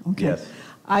working? Okay. Yes.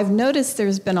 I've noticed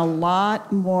there's been a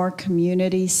lot more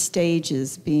community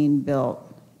stages being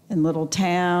built in little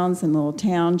towns and little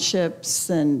townships,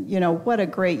 and what a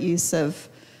great use of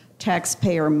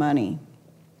taxpayer money.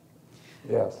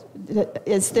 Yes.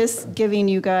 Is this giving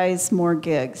you guys more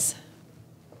gigs?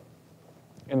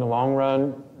 In the long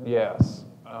run, yes.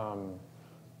 I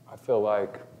feel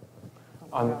like,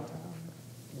 in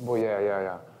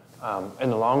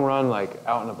the long run, like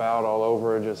out and about all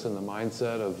over, just in the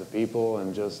mindset of the people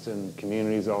and just in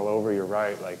communities all over, you're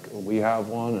right. Like we have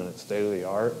one and it's state of the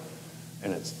art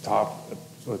and it's top,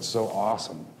 it's so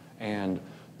awesome. And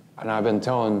I've been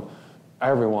telling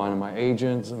everyone, my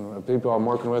agents and the people I'm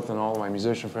working with and all of my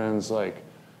musician friends, like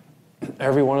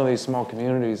every one of these small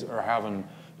communities are having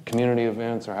community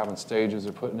events or having stages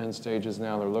or putting in stages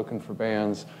now. They're looking for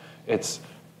bands. It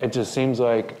just seems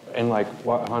like, and like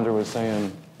what Hunter was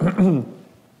saying,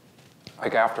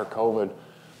 like after COVID,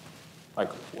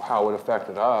 like how it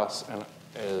affected us and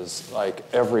is like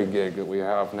every gig that we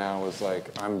have now is like,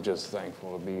 I'm just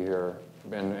thankful to be here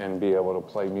and be able to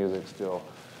play music still.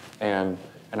 And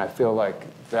I feel like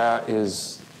that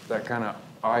kind of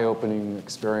eye-opening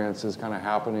experience is kind of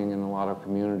happening in a lot of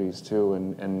communities too,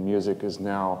 and music is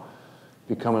now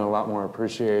becoming a lot more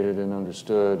appreciated and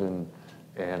understood and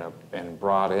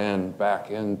brought back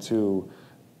into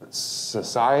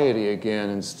society again,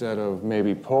 instead of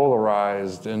maybe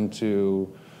polarized into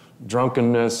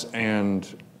drunkenness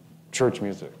and church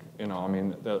music. I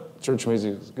mean, the church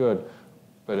music is good,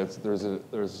 but there's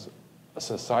a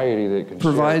society that can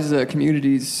provides the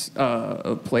communities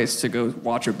a place to go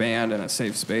watch a band in a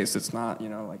safe space. It's not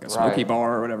like a smoky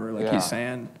bar or whatever, like he's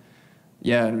saying.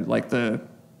 Yeah, and like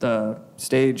the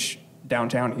stage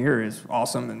downtown here is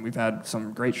awesome, and we've had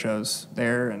some great shows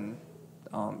there, and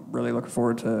really looking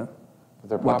forward to.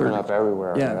 They're popping up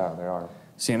everywhere. Yeah, they are.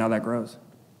 Seeing how that grows.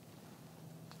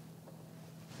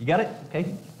 You got it?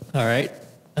 Okay. All right.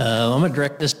 I'm going to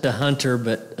direct this to Hunter,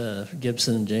 but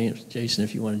Gibson and Jason,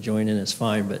 if you want to join in, is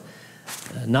fine. But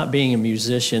not being a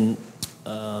musician,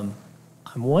 I'm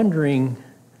wondering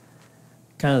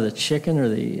kind of the chicken or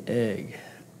the egg.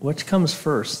 Which comes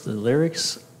first, the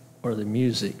lyrics or the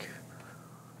music?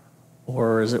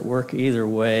 or does it work either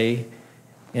way?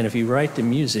 And if you write the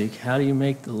music, how do you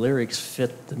make the lyrics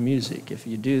fit the music? If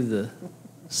you do the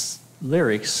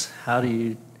lyrics,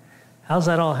 how's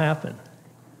that all happen?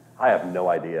 I have no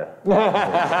idea.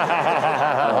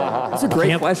 That's a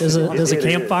great question. Does a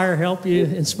campfire help you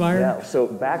inspire? Yeah, so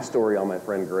backstory on my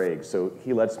friend Greg. So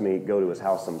he lets me go to his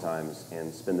house sometimes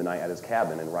and spend the night at his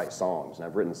cabin and write songs. And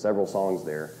I've written several songs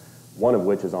there, one of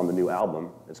which is on the new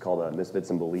album. It's called Misfits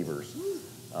and Believers.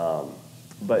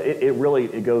 But it really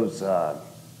goes,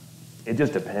 it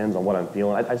just depends on what I'm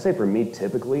feeling. I'd say for me,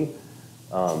 typically,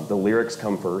 the lyrics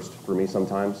come first for me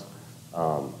sometimes.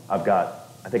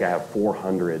 I think I have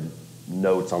 400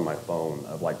 notes on my phone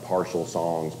of like partial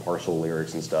songs, partial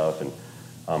lyrics and stuff, and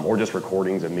or just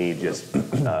recordings of me just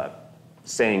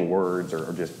saying words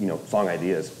or just song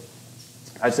ideas.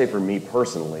 I'd say for me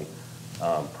personally,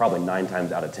 probably 9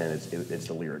 times out of 10, it's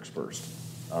the lyrics first.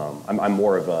 I'm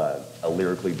more of a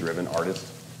lyrically driven artist.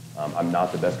 I'm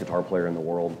not the best guitar player in the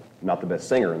world, not the best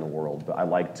singer in the world, but I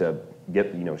like to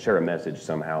share a message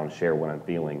somehow and share what I'm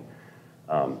feeling.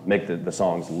 Make the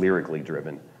songs lyrically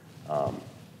driven. So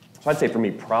I'd say for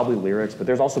me, probably lyrics, but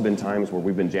there's also been times where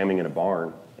we've been jamming in a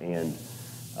barn and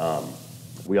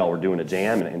we all were doing a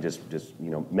jam and just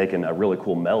making a really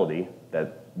cool melody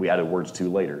that we added words to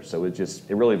later. So it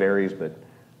really varies, but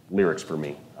lyrics for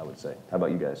me, I would say. How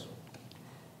about you guys?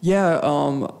 Yeah,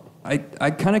 I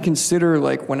kind of consider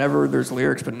like whenever there's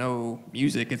lyrics but no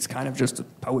music, it's kind of just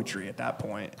poetry at that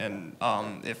point. And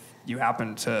if you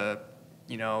happen to,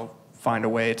 find a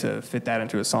way to fit that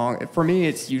into a song, for me,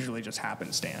 it's usually just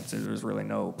happenstance. There's really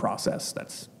no process.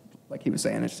 That's, like he was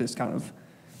saying, it's just kind of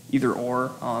either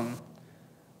or.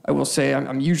 I will say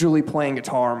I'm usually playing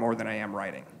guitar more than I am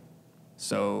writing.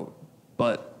 So,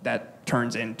 but that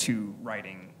turns into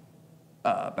writing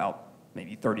about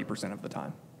maybe 30% of the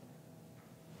time.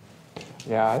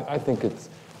 Yeah, I think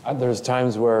there's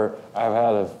times where I've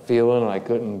had a feeling and I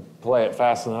couldn't play it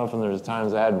fast enough, and there's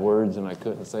times I had words and I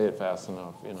couldn't say it fast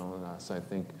enough, and so I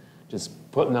think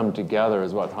just putting them together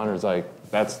is what Hunter's like,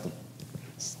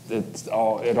 it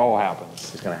all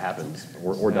happens. It kind of happens,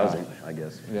 or doesn't, I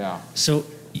guess. Yeah. So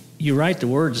you write the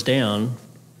words down,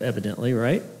 evidently,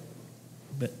 right?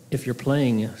 But if you're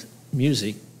playing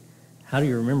music, how do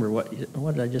you remember what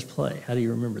did I just play? How do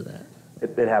you remember that?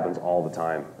 It happens all the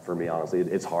time for me, honestly.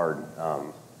 It's hard.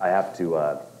 I have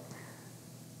to...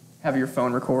 Have your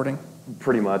phone recording?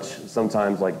 Pretty much.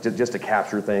 Sometimes, like, just to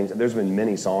capture things. There's been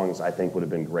many songs I think would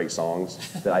have been great songs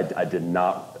that I did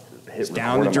not hit record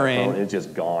down the on drain. my phone. It's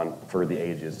just gone for the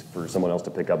ages for someone else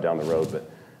to pick up down the road.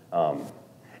 But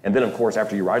and then, of course,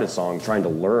 after you write a song, trying to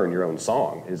learn your own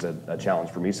song is a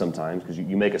challenge for me sometimes, because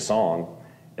you make a song,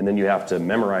 and then you have to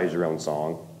memorize your own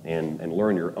song and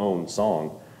learn your own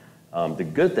song. The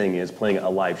good thing is playing a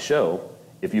live show,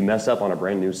 if you mess up on a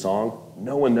brand new song,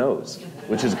 no one knows,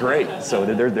 which is great. So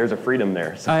there's a freedom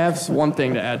there. So. I have one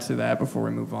thing to add to that before we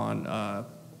move on.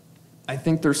 I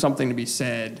think there's something to be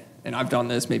said, and I've done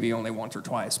this maybe only once or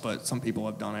twice, but some people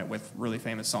have done it with really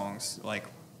famous songs. Like,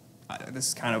 this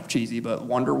is kind of cheesy, but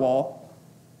Wonderwall,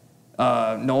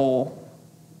 Noel,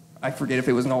 I forget if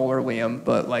it was Noel or Liam,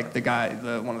 but like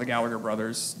one of the Gallagher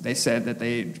brothers, they said that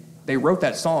they wrote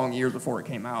that song years before it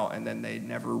came out, and then they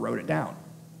never wrote it down.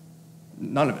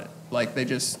 None of it. Like,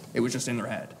 it was just in their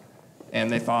head.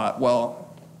 And they thought,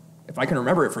 well, if I can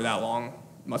remember it for that long,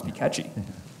 it must be catchy.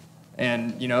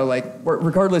 And,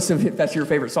 regardless of if that's your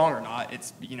favorite song or not,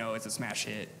 it's a smash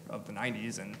hit of the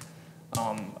 90s. And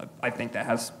I think that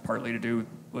has partly to do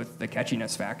with the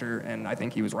catchiness factor. And I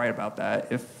think he was right about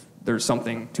that. If there's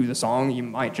something to the song, you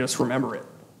might just remember it.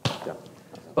 Yeah.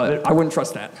 But I wouldn't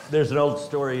trust that. There's an old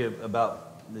story that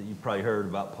you probably heard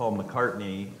about Paul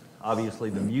McCartney. Obviously,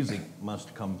 the music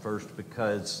must come first,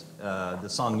 because the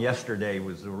song Yesterday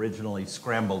was originally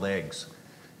Scrambled Eggs.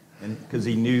 And because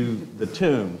he knew the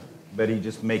tune, but he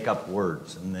just make up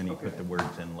words, and then he put the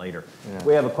words in later. Yeah.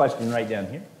 We have a question right down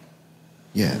here.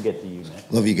 Yeah. We'll get to you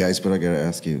next. Love you guys, but I got to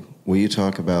ask you, will you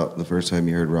talk about the first time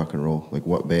you heard rock and roll? Like,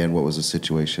 what band, what was the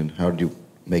situation? How did you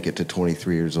make it to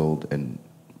 23 years old, and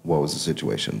what was the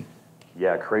situation?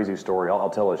 Yeah, crazy story. I'll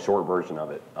tell a short version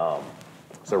of it.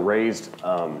 So raised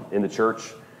in the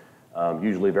church,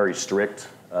 usually very strict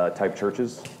type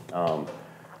churches.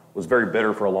 Was very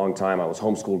bitter for a long time. I was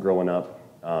homeschooled growing up,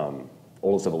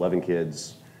 oldest of 11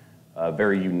 kids.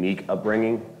 Very unique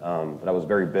upbringing that I was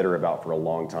very bitter about for a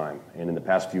long time. And in the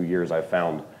past few years, I've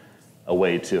found a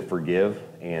way to forgive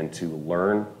and to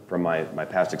learn from my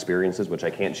past experiences, which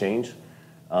I can't change.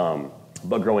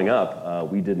 But growing up,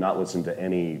 we did not listen to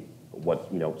any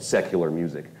secular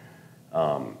music.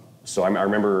 So I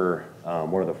remember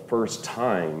one of the first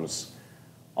times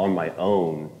on my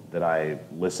own that I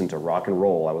listened to rock and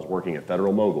roll. I was working at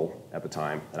Federal Mogul at the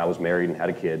time, and I was married and had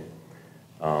a kid.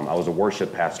 I was a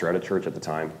worship pastor at a church at the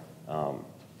time,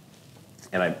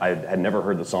 and I had never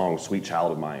heard the song Sweet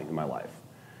Child of Mine in my life.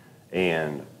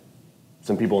 And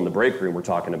some people in the break room were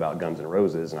talking about Guns N'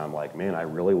 Roses, and I'm like, man, I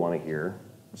really want to hear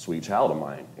Sweet Child of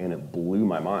Mine, and it blew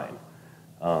my mind.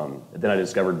 Then I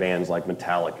discovered bands like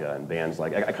Metallica and bands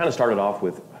like, I kind of started off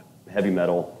with heavy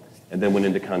metal and then went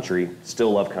into country,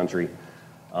 still love country.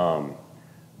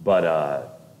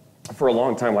 But for a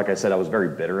long time, like I said, I was very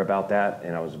bitter about that,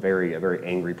 and I was a very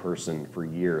angry person for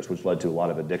years, which led to a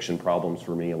lot of addiction problems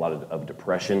for me, a lot of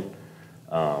depression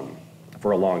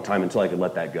for a long time until I could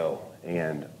let that go.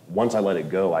 And once I let it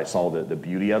go, I saw the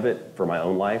beauty of it for my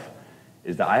own life,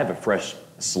 is that I have a fresh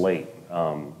slate.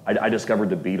 I discovered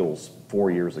the Beatles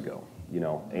 4 years ago,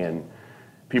 and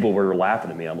people were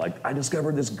laughing at me. I'm like, I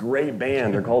discovered this great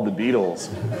band. They're called the Beatles.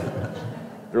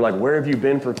 They're like, where have you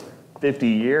been for 50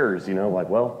 years? Like,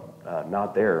 well,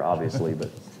 not there, obviously, but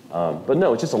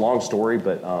no, it's just a long story.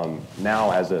 But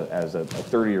now, as a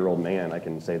 30-year-old man, I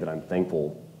can say that I'm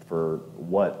thankful for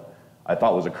what I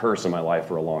thought was a curse in my life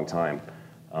for a long time.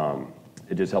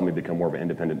 It just helped me become more of an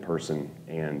independent person,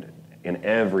 and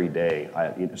every day,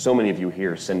 so many of you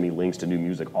here send me links to new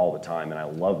music all the time, and I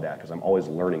love that because I'm always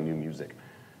learning new music.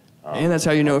 And that's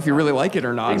how you know if you really like it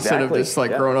or not, Exactly. instead of just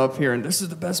like growing up here and this is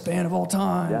the best band of all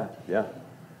time. Yeah.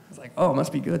 It's like, oh, it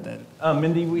must be good then.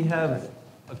 Mindy, we have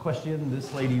a question.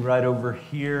 This lady right over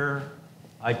here.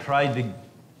 I tried to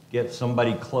get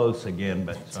somebody close again,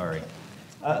 but sorry.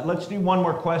 Let's do one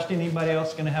more question. Anybody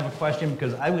else going to have a question?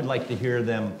 Because I would like to hear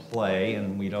them play,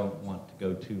 and we don't want to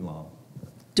go too long.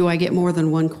 Do I get more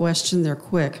than one question? They're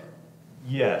quick.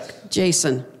 Yes.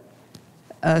 Jason,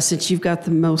 since you've got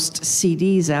the most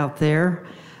CDs out there,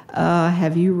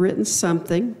 have you written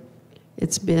something?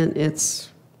 It's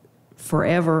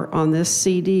forever on this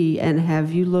CD, and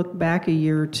have you looked back a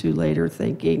year or two later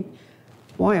thinking,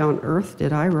 why on earth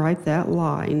did I write that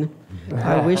line?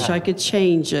 I wish I could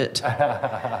change it.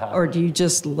 Or do you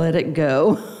just let it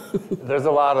go? There's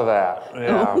a lot of that.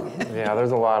 Yeah,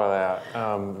 there's a lot of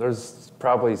that. There's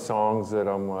probably songs that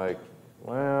I'm like,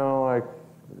 well, I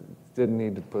didn't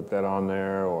need to put that on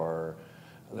there. Or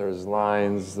there's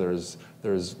lines. There's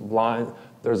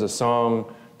a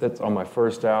song that's on my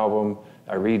first album.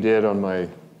 I redid on my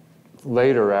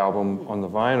later album on the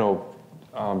vinyl,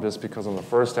 just because on the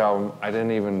first album I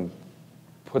didn't even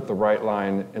put the right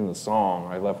line in the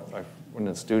song. In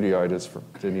the studio,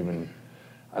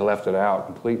 I left it out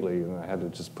completely, and I had to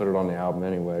just put it on the album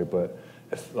anyway. But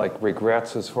if, like,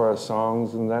 regrets as far as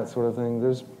songs and that sort of thing,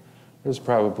 there's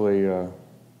probably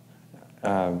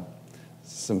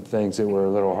some things that were a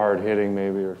little hard-hitting,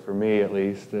 maybe, or for me at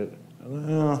least, that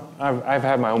I've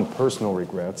had my own personal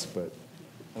regrets, but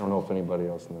I don't know if anybody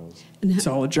else knows. It's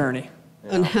all a journey.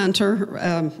 Yeah. And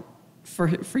Hunter,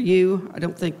 for you, I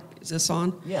don't think, is this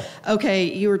on? Yeah.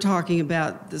 Okay, you were talking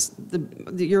about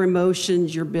your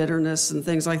emotions, your bitterness, and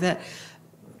things like that,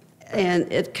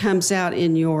 and it comes out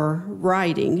in your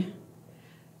writing.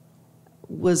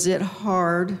 Was it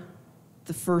hard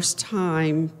the first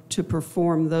time to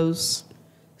perform those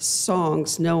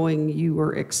songs, knowing you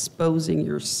were exposing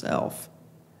yourself?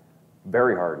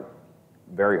 Very hard,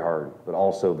 but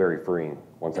also very freeing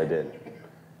once I did.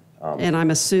 And I'm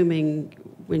assuming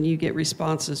when you get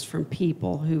responses from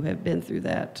people who have been through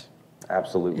that.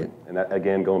 Absolutely. And that,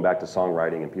 again, going back to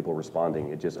songwriting and people responding,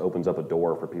 it just opens up a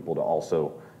door for people to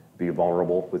also be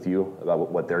vulnerable with you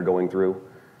about what they're going through.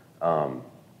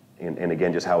 And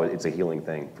again, just how it's a healing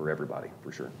thing for everybody,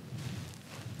 for sure.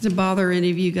 Does it bother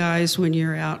any of you guys when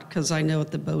you're out? Because I know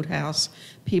at the boathouse,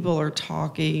 people are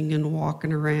talking and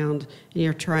walking around,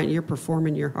 and you're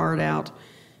performing your heart out.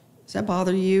 Does that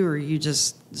bother you, or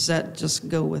does that just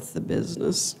go with the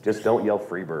business? Just don't yell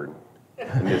Freebird.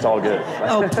 I mean, it's all good.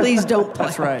 Oh, please don't play.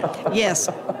 That's right. Yes.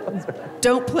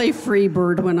 Don't play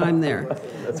Freebird when I'm there.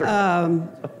 That's right.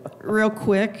 Real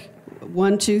quick,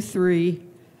 1, 2, 3,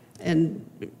 and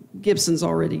Gibson's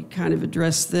already kind of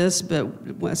addressed this,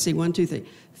 but let's see, 1, 2, 3.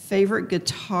 Favorite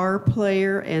guitar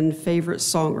player and favorite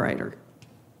songwriter?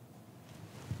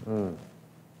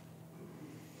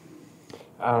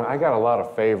 I got a lot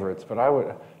of favorites, but I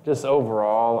would just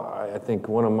overall, I think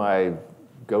one of my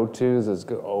go-tos is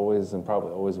always and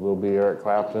probably always will be Eric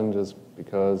Clapton, just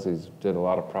because he's did a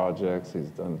lot of projects.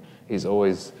 He's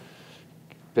always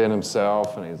been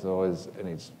himself, and he's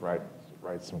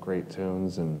writes some great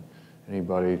tunes. And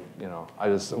anybody,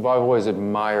 I've always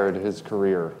admired his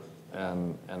career.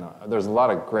 And there's a lot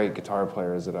of great guitar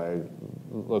players that I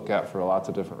look at for lots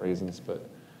of different reasons, but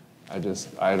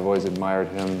I've always admired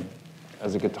him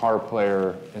as a guitar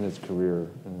player in his career,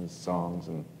 in his songs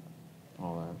and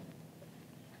all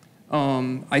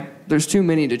that? There's too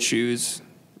many to choose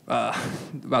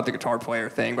about the guitar player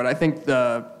thing, but I think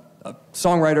a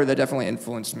songwriter that definitely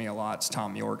influenced me a lot is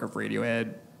Tom York of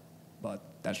Radiohead, but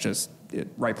that's just it,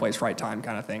 right place, right time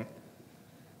kind of thing.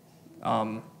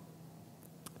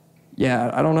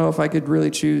 Yeah, I don't know if I could really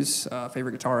choose a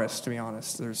favorite guitarist, to be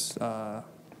honest. There's, I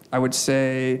would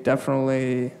say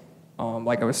definitely,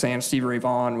 like I was saying, Stevie Ray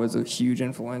Vaughan was a huge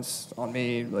influence on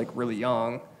me, like really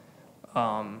young.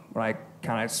 When I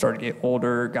kind of started to get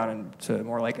older, got into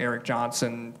more like Eric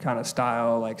Johnson kind of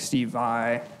style, like Steve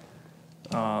Vai.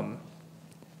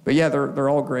 But yeah, they're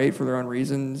all great for their own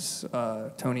reasons.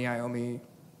 Tony Iommi.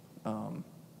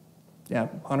 Yeah,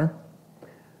 Hunter?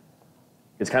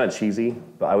 It's kind of cheesy,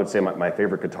 but I would say my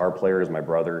favorite guitar player is my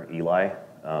brother, Eli.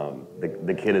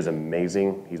 The kid is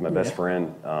amazing. He's my best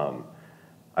friend.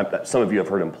 Some of you have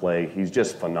heard him play. He's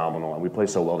just phenomenal, and we play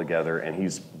so well together, and he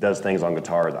does things on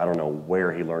guitars. I don't know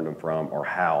where he learned them from or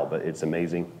how, but it's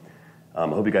amazing. I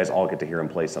hope you guys all get to hear him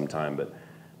play sometime. But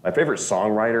my favorite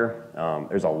songwriter,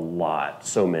 there's a lot,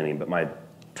 so many, but my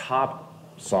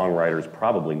top songwriter is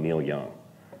probably Neil Young.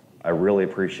 I really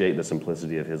appreciate the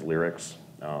simplicity of his lyrics.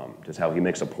 Just how he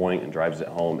makes a point and drives it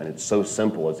home, and it's so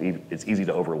simple, it's easy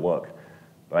to overlook.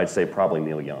 But I'd say probably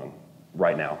Neil Young,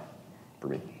 right now, for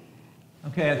me.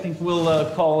 Okay, I think we'll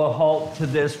call a halt to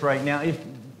this right now.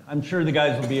 I'm sure the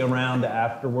guys will be around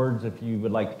afterwards if you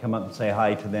would like to come up and say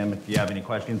hi to them if you have any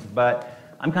questions, but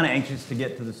I'm kind of anxious to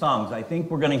get to the songs. I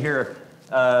think we're going to hear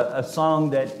a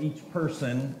song that each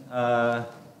person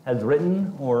has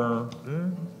written, or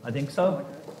I think so,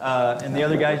 and the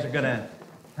other guys are going to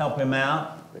help him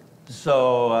out.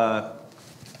 So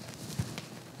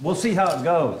we'll see how it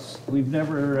goes. We've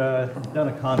never done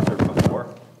a concert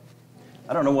before.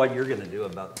 I don't know what you're going to do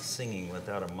about singing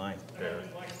without a mic there.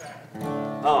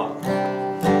 Oh.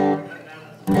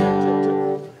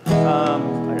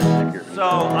 So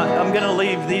I'm going to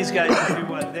leave these guys to do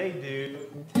what they do.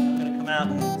 I'm going to come out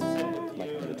and sit with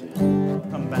you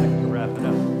and come back to wrap it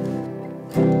up.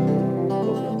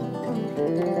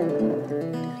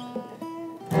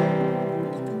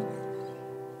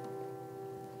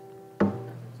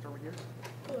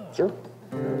 Sure.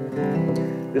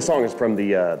 This song is from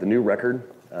the new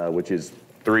record, which is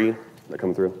 3 that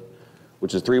come through,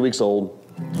 which is 3 weeks old.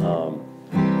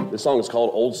 This song is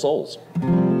called Old Souls.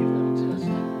 I'm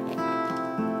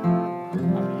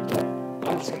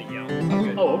just gonna yell.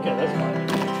 Oh, okay, that's fine.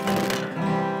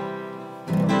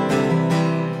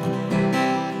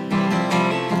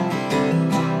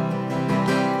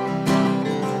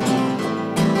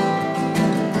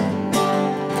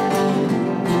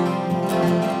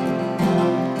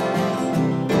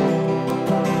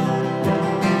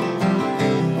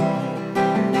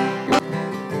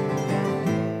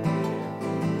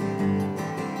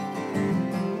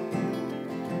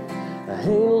 I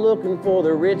ain't looking for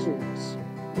the riches,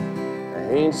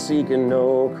 I ain't seeking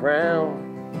no crown.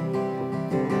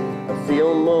 I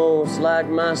feel most like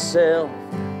myself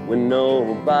when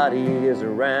nobody is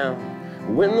around.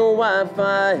 When the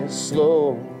Wi-Fi is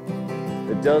slow,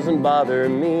 it doesn't bother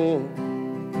me.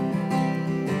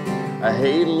 I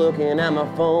hate looking at my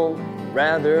phone,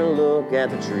 rather look at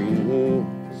the trees.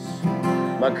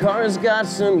 My car's got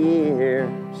some years,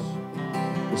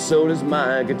 and so does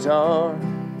my guitar.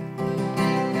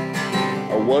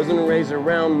 I wasn't raised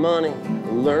around money,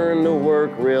 learned to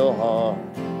work real hard.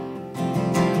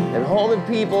 And all the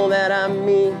people that I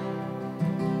meet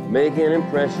make an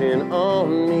impression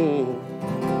on me.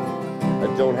 I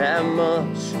don't have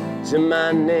much to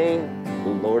my name,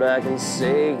 but Lord, I can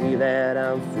say that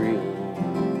I'm free.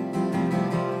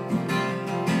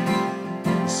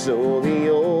 So the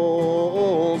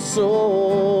old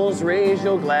souls, raise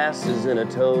your glasses in a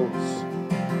toast,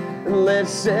 and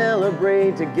let's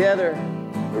celebrate together.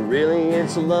 Really,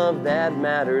 it's love that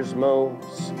matters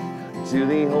most. To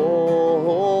the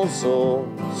old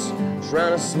souls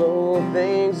trying to slow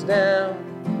things down.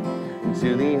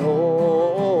 To the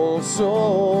old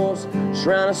souls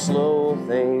trying to slow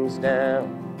things down.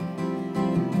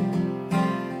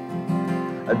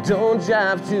 I don't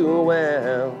jive too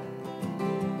well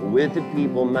with the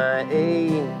people my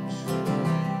age.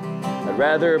 I'd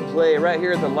rather play right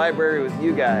here at the library with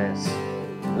you guys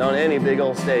than on any big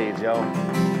old stage, y'all.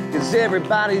 'Cause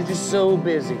everybody's just so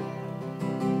busy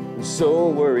and so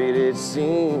worried it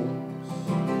seems.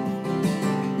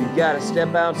 You gotta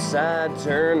step outside,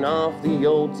 turn off the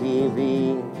old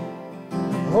TV.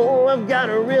 Oh, I've got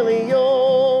a really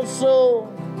old soul,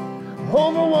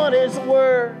 over what it's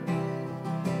worth.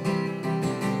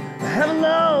 I have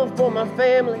love for my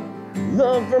family,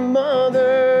 love for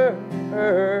Mother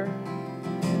Earth.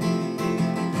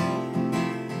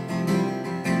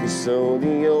 So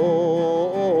the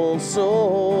old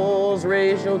souls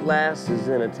raise your glasses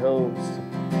in a toast,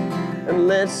 and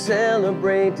let's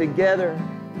celebrate together.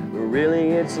 Really,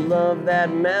 it's love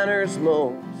that matters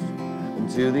most. And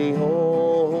to the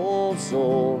old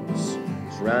souls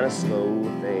trying to slow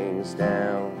things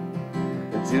down,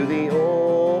 and to the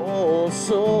old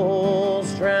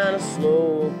souls trying to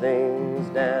slow things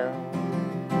down,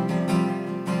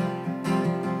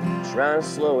 trying to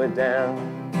slow it down.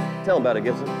 Tell them about it,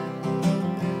 Gibson.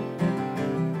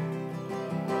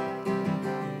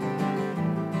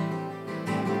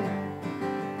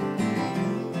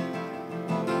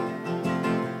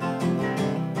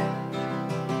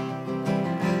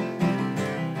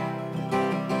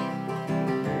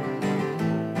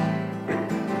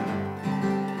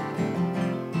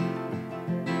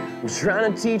 I'm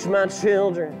trying to teach my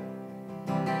children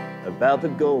about the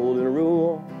golden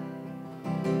rule,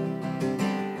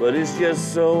 but it's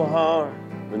just so hard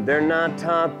when they're not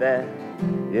taught that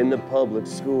in the public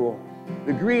school.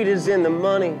 The greed is in the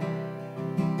money,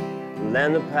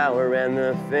 and the power and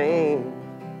the fame.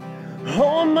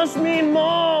 Oh, it must mean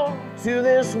more to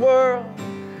this world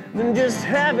than just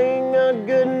having a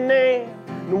good name.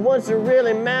 And what's it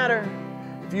really matter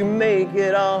if you make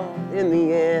it all in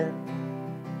the end?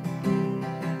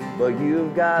 But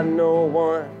you've got no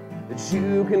one that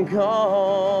you can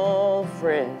call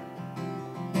friend.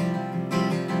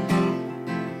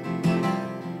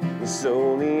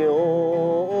 So the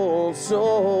old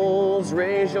souls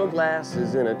raise your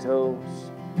glasses in a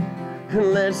toast,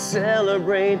 and let's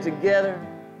celebrate together.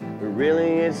 But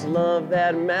really it's love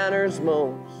that matters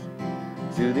most.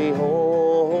 To the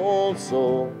old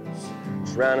souls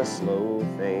trying to slow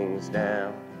things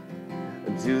down,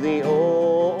 and to the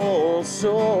old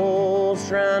souls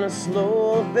trying to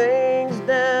slow things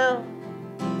down.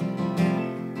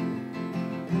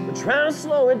 We're trying to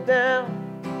slow it down.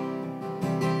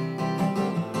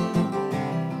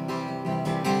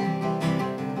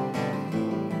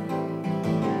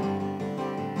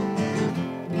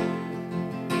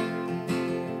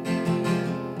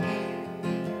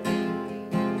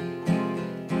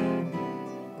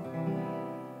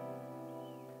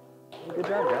 Good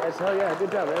job, guys. Hell yeah.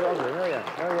 Good job. Hell yeah.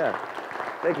 Hell yeah.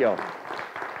 Thank y'all.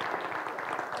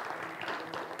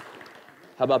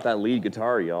 How about that lead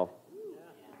guitar, y'all?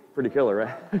 Pretty killer,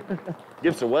 right?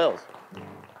 Gibson Wells.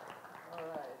 All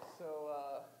right, so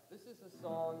this is a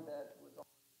song that was on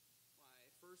my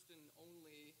first and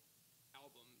only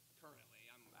album currently.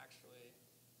 I'm actually,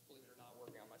 believe it or not,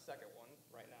 working on my second one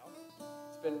right now.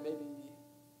 It's been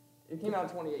it came out in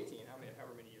 2018,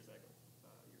 however many years ago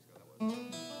that was.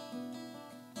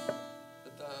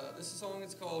 But this song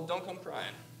is called Don't Come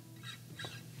Crying.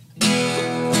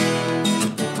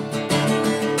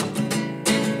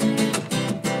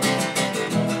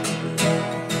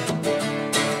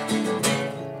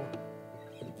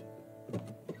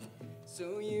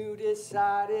 So you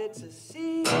decided to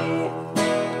see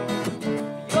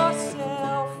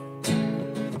yourself.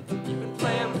 You've been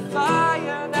playing with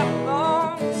fire that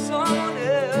belongs to someone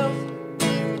else.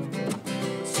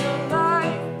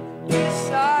 Tonight you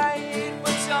decide,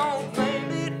 but don't blame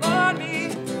it on me.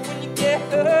 When you get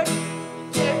hurt,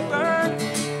 you get burned,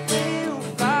 when you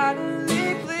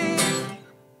finally bleed.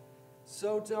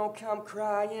 So don't come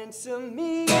crying to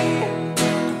me.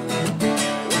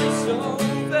 It's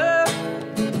over.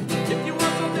 If you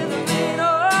want something to lean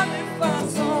on, then find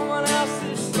someone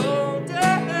else's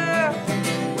shoulder.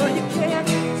 Well, you can't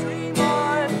dream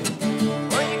on,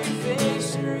 or you can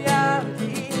face your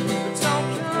reality. But don't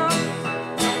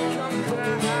come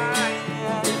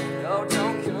crying. No,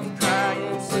 don't come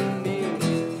crying to me.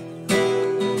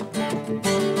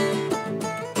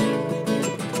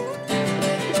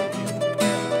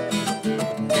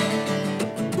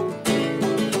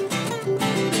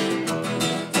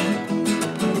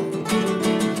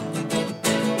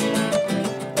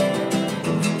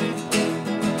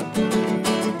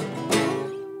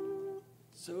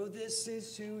 So this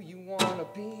is who you wanna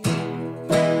be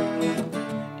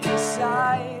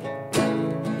inside.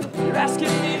 You're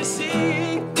asking me to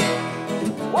see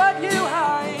what you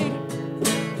hide.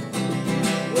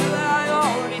 Well, I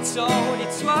already told you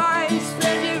twice,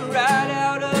 fed you right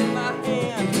out of my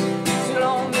hand. So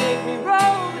don't make me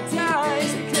roll the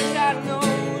dice, because I know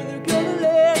where they're gonna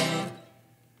land.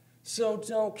 So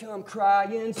don't come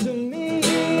crying to me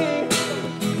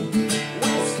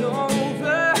when it's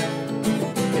over.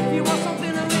 If you want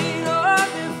something to lean on,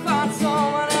 then find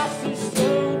someone else's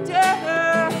shoulder.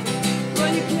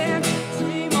 Well, you can't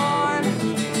dream on,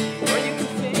 or you can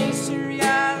face your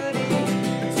reality.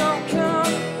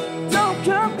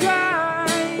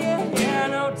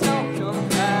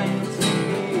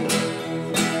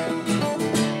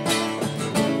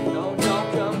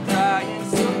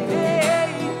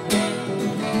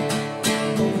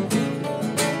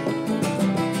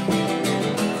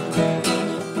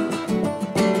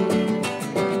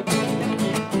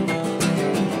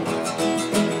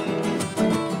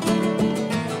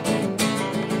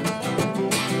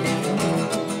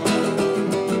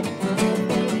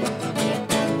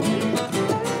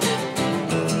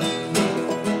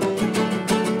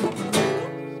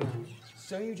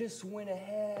 So you just went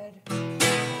ahead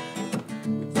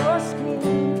with your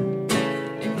scheme,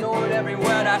 ignored every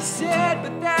word I said,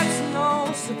 but that's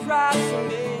no surprise to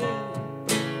me.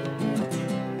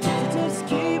 You just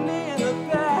keep me in the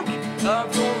back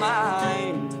of your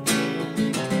mind,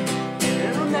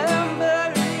 and remember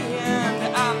in the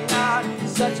end, I'm not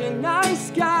such a nice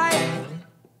guy.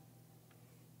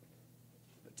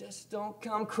 But just don't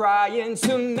come crying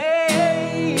to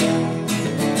me.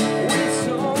 It's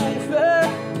over.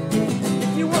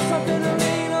 If you want something to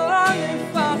lean on,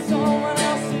 then find someone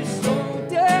else's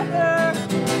shoulder.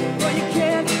 Well, you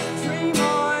can't dream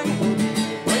on,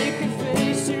 or you can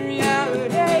face your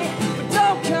reality. But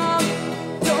don't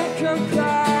come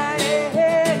crying.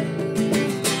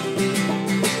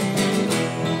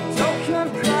 Don't come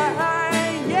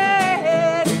crying.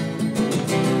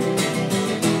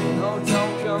 No,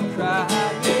 don't come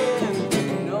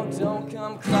crying. No, don't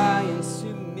come crying to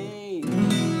me.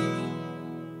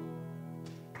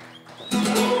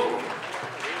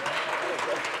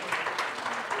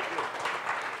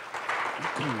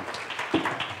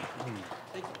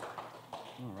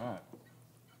 All right.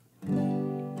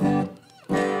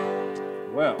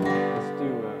 Well, let's do.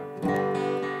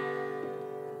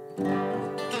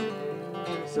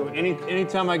 So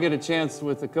anytime I get a chance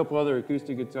with a couple other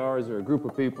acoustic guitars or a group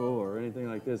of people or anything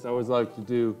like this, I always like to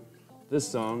do this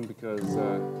song because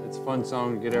it's a fun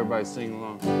song to get everybody singing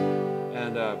along.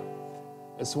 And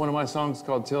it's one of my songs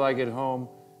called "Till I Get Home,"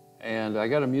 and I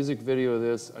got a music video of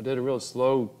this. I did a real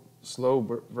slow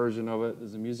version of it.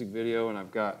 There's a music video, and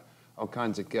I've got all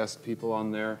kinds of guest people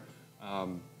on there.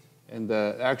 And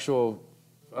the actual,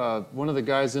 one of the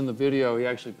guys in the video, he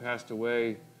actually passed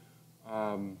away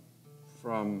from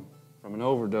an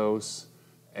overdose,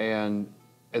 and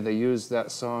they used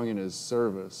that song in his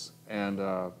service, and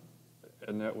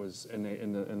that was, and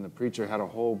the preacher had a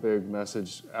whole big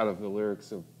message out of the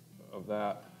lyrics of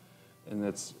that, and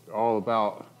it's all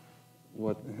about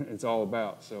what it's all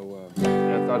about. So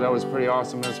I thought that was pretty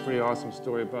awesome. That's a pretty awesome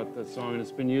story about that song, and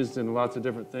it's been used in lots of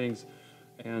different things.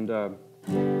 And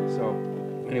so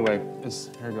anyway,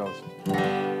 here it goes.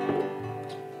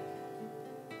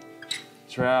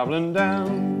 Traveling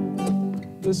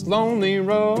down this lonely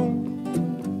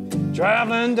road,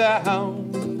 traveling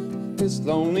down this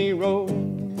lonely road,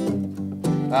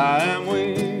 I am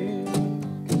weak,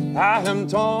 I am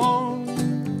torn,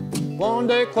 one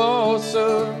day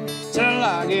closer till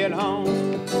I get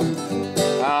home.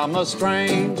 I'm a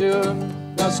stranger,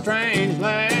 a strange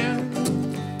land.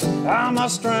 I'm a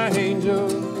stranger,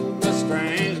 a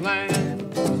strange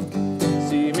land.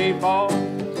 See me fall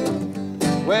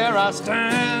where I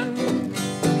stand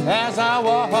as I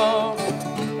walk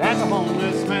as a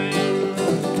homeless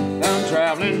man. I'm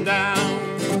traveling down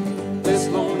this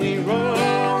lonely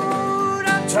road.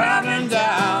 I'm traveling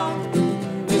down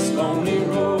this lonely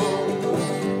road.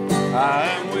 I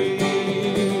am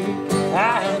weak,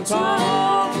 I am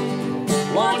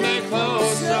torn, one day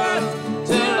closer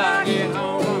till I get home.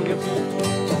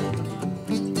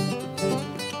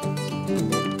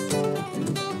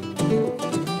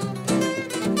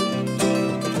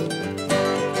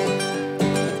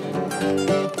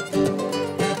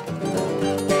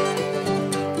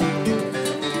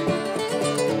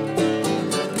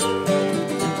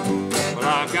 Well,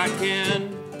 I've got kin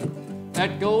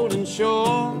at Golden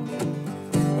Shore.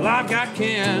 Well, I've got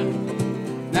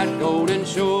kin at Golden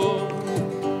Shore.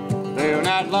 They're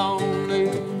not lonely,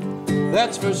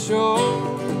 that's for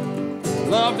sure.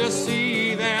 Love to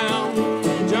see them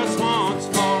just once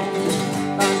more.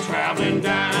 I'm traveling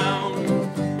down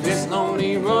this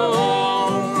lonely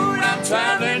road. I'm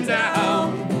traveling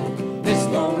down this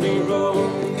lonely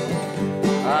road.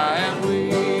 I am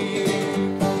weak,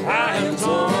 I am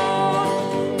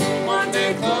torn, one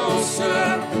day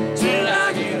closer till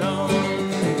I get home.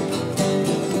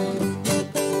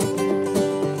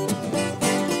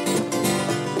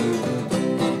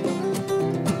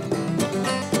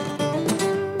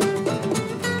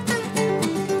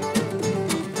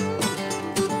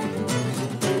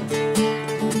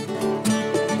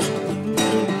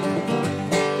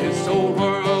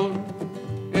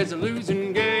 It's a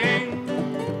losing game.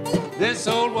 This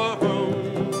old world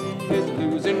is a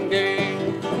losing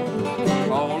game.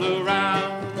 All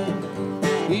around,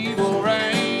 evil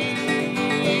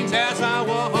reigns as I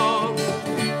walk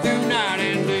through night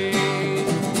and day.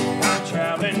 I'm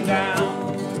traveling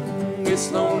down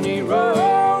this lonely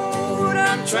road.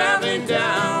 I'm traveling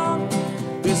down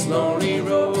this lonely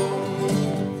road.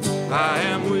 I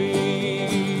am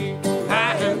weak,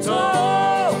 I am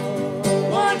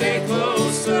torn, one day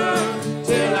closer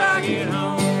till I get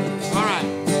home. All right,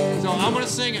 so I'm gonna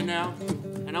sing it now,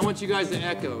 and I want want you guys to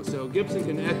echo. So Gibson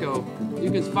can echo. You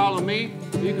can follow me,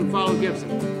 you can follow Gibson.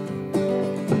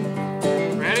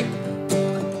 Ready?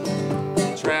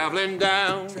 Traveling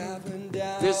down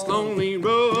this lonely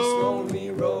road.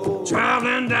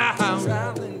 Traveling down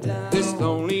this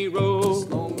lonely road.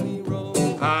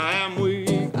 I am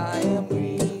weak. I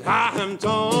am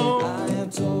torn.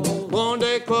 One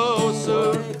day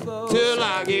closer till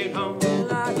I get home.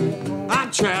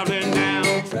 I'm traveling down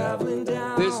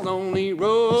this lonely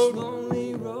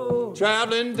road.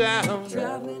 Traveling down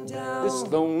this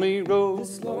lonely road.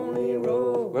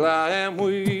 Well, I am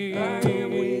weak. I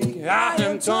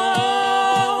am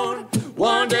torn.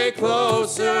 One day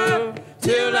closer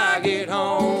till I get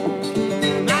home.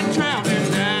 I'm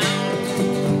traveling down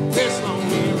this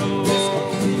lonely road.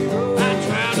 I'm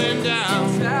traveling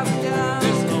down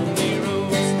this lonely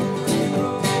road.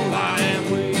 I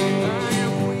am weak.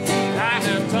 I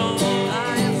am torn.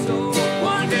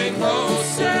 One day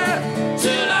closer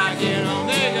till I get home.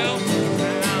 There you go.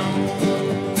 Down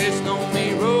this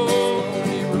lonely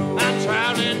road. I'm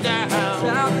traveling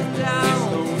down this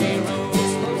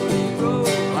lonely road.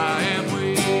 I am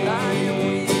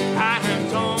weak. I am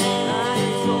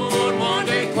torn. One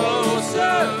day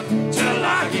closer till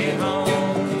I get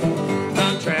home.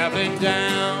 I'm traveling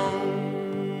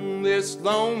down this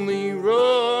lonely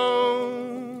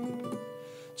road.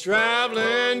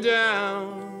 Traveling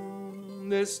down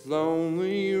this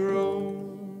lonely road.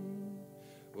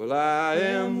 Well, I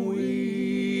am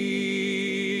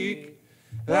weak.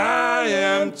 I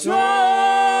am torn.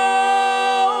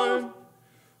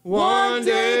 One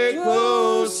day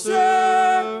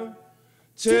closer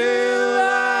till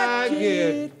I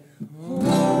get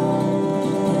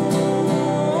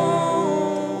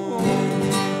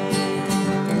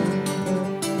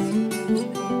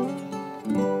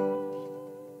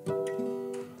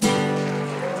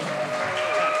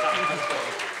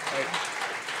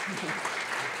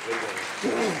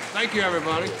Thank you,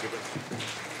 everybody.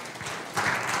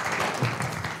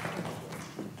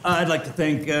 I'd like to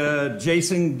thank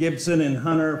Jason, Gibson, and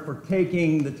Hunter for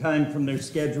taking the time from their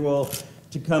schedule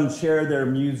to come share their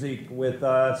music with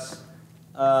us.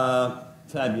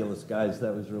 Fabulous, guys.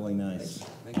 That was really nice.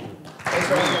 Thank you. Thanks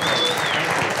for having us.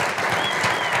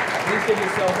 Please give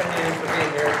yourself a hand for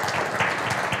being here.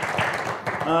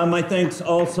 My thanks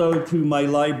also to my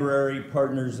library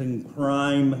partners in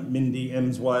crime, Mindy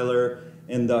Emsweiler,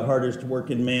 and the hardest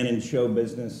working man in show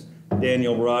business,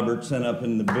 Daniel Robertson, up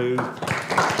in the booth.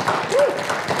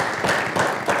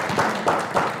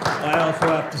 I also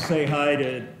have to say hi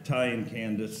to Ty and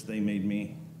Candace. They made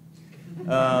me.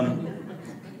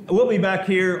 We'll be back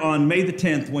here on May the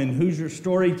 10th when Hoosier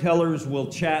Storytellers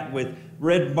will chat with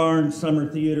Red Barn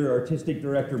Summer Theater Artistic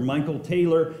Director Michael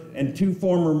Taylor and two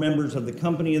former members of the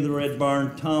Company of the Red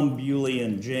Barn, Tom Bewley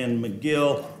and Jan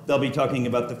McGill. They'll be talking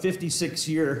about the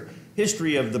 56-year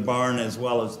history of the barn as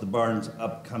well as the barn's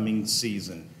upcoming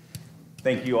season.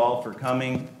 Thank you all for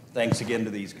coming. Thanks again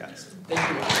to these guys. Thank you.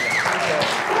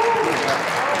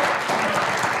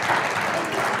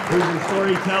 Hoosier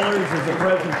Storytellers is a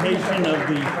presentation of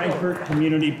the Frankfort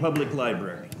Community Public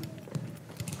Library.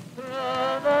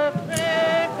 The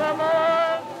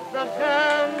sycamores, the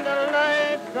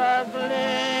candlelights are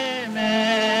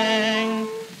gleaming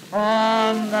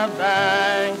on the back.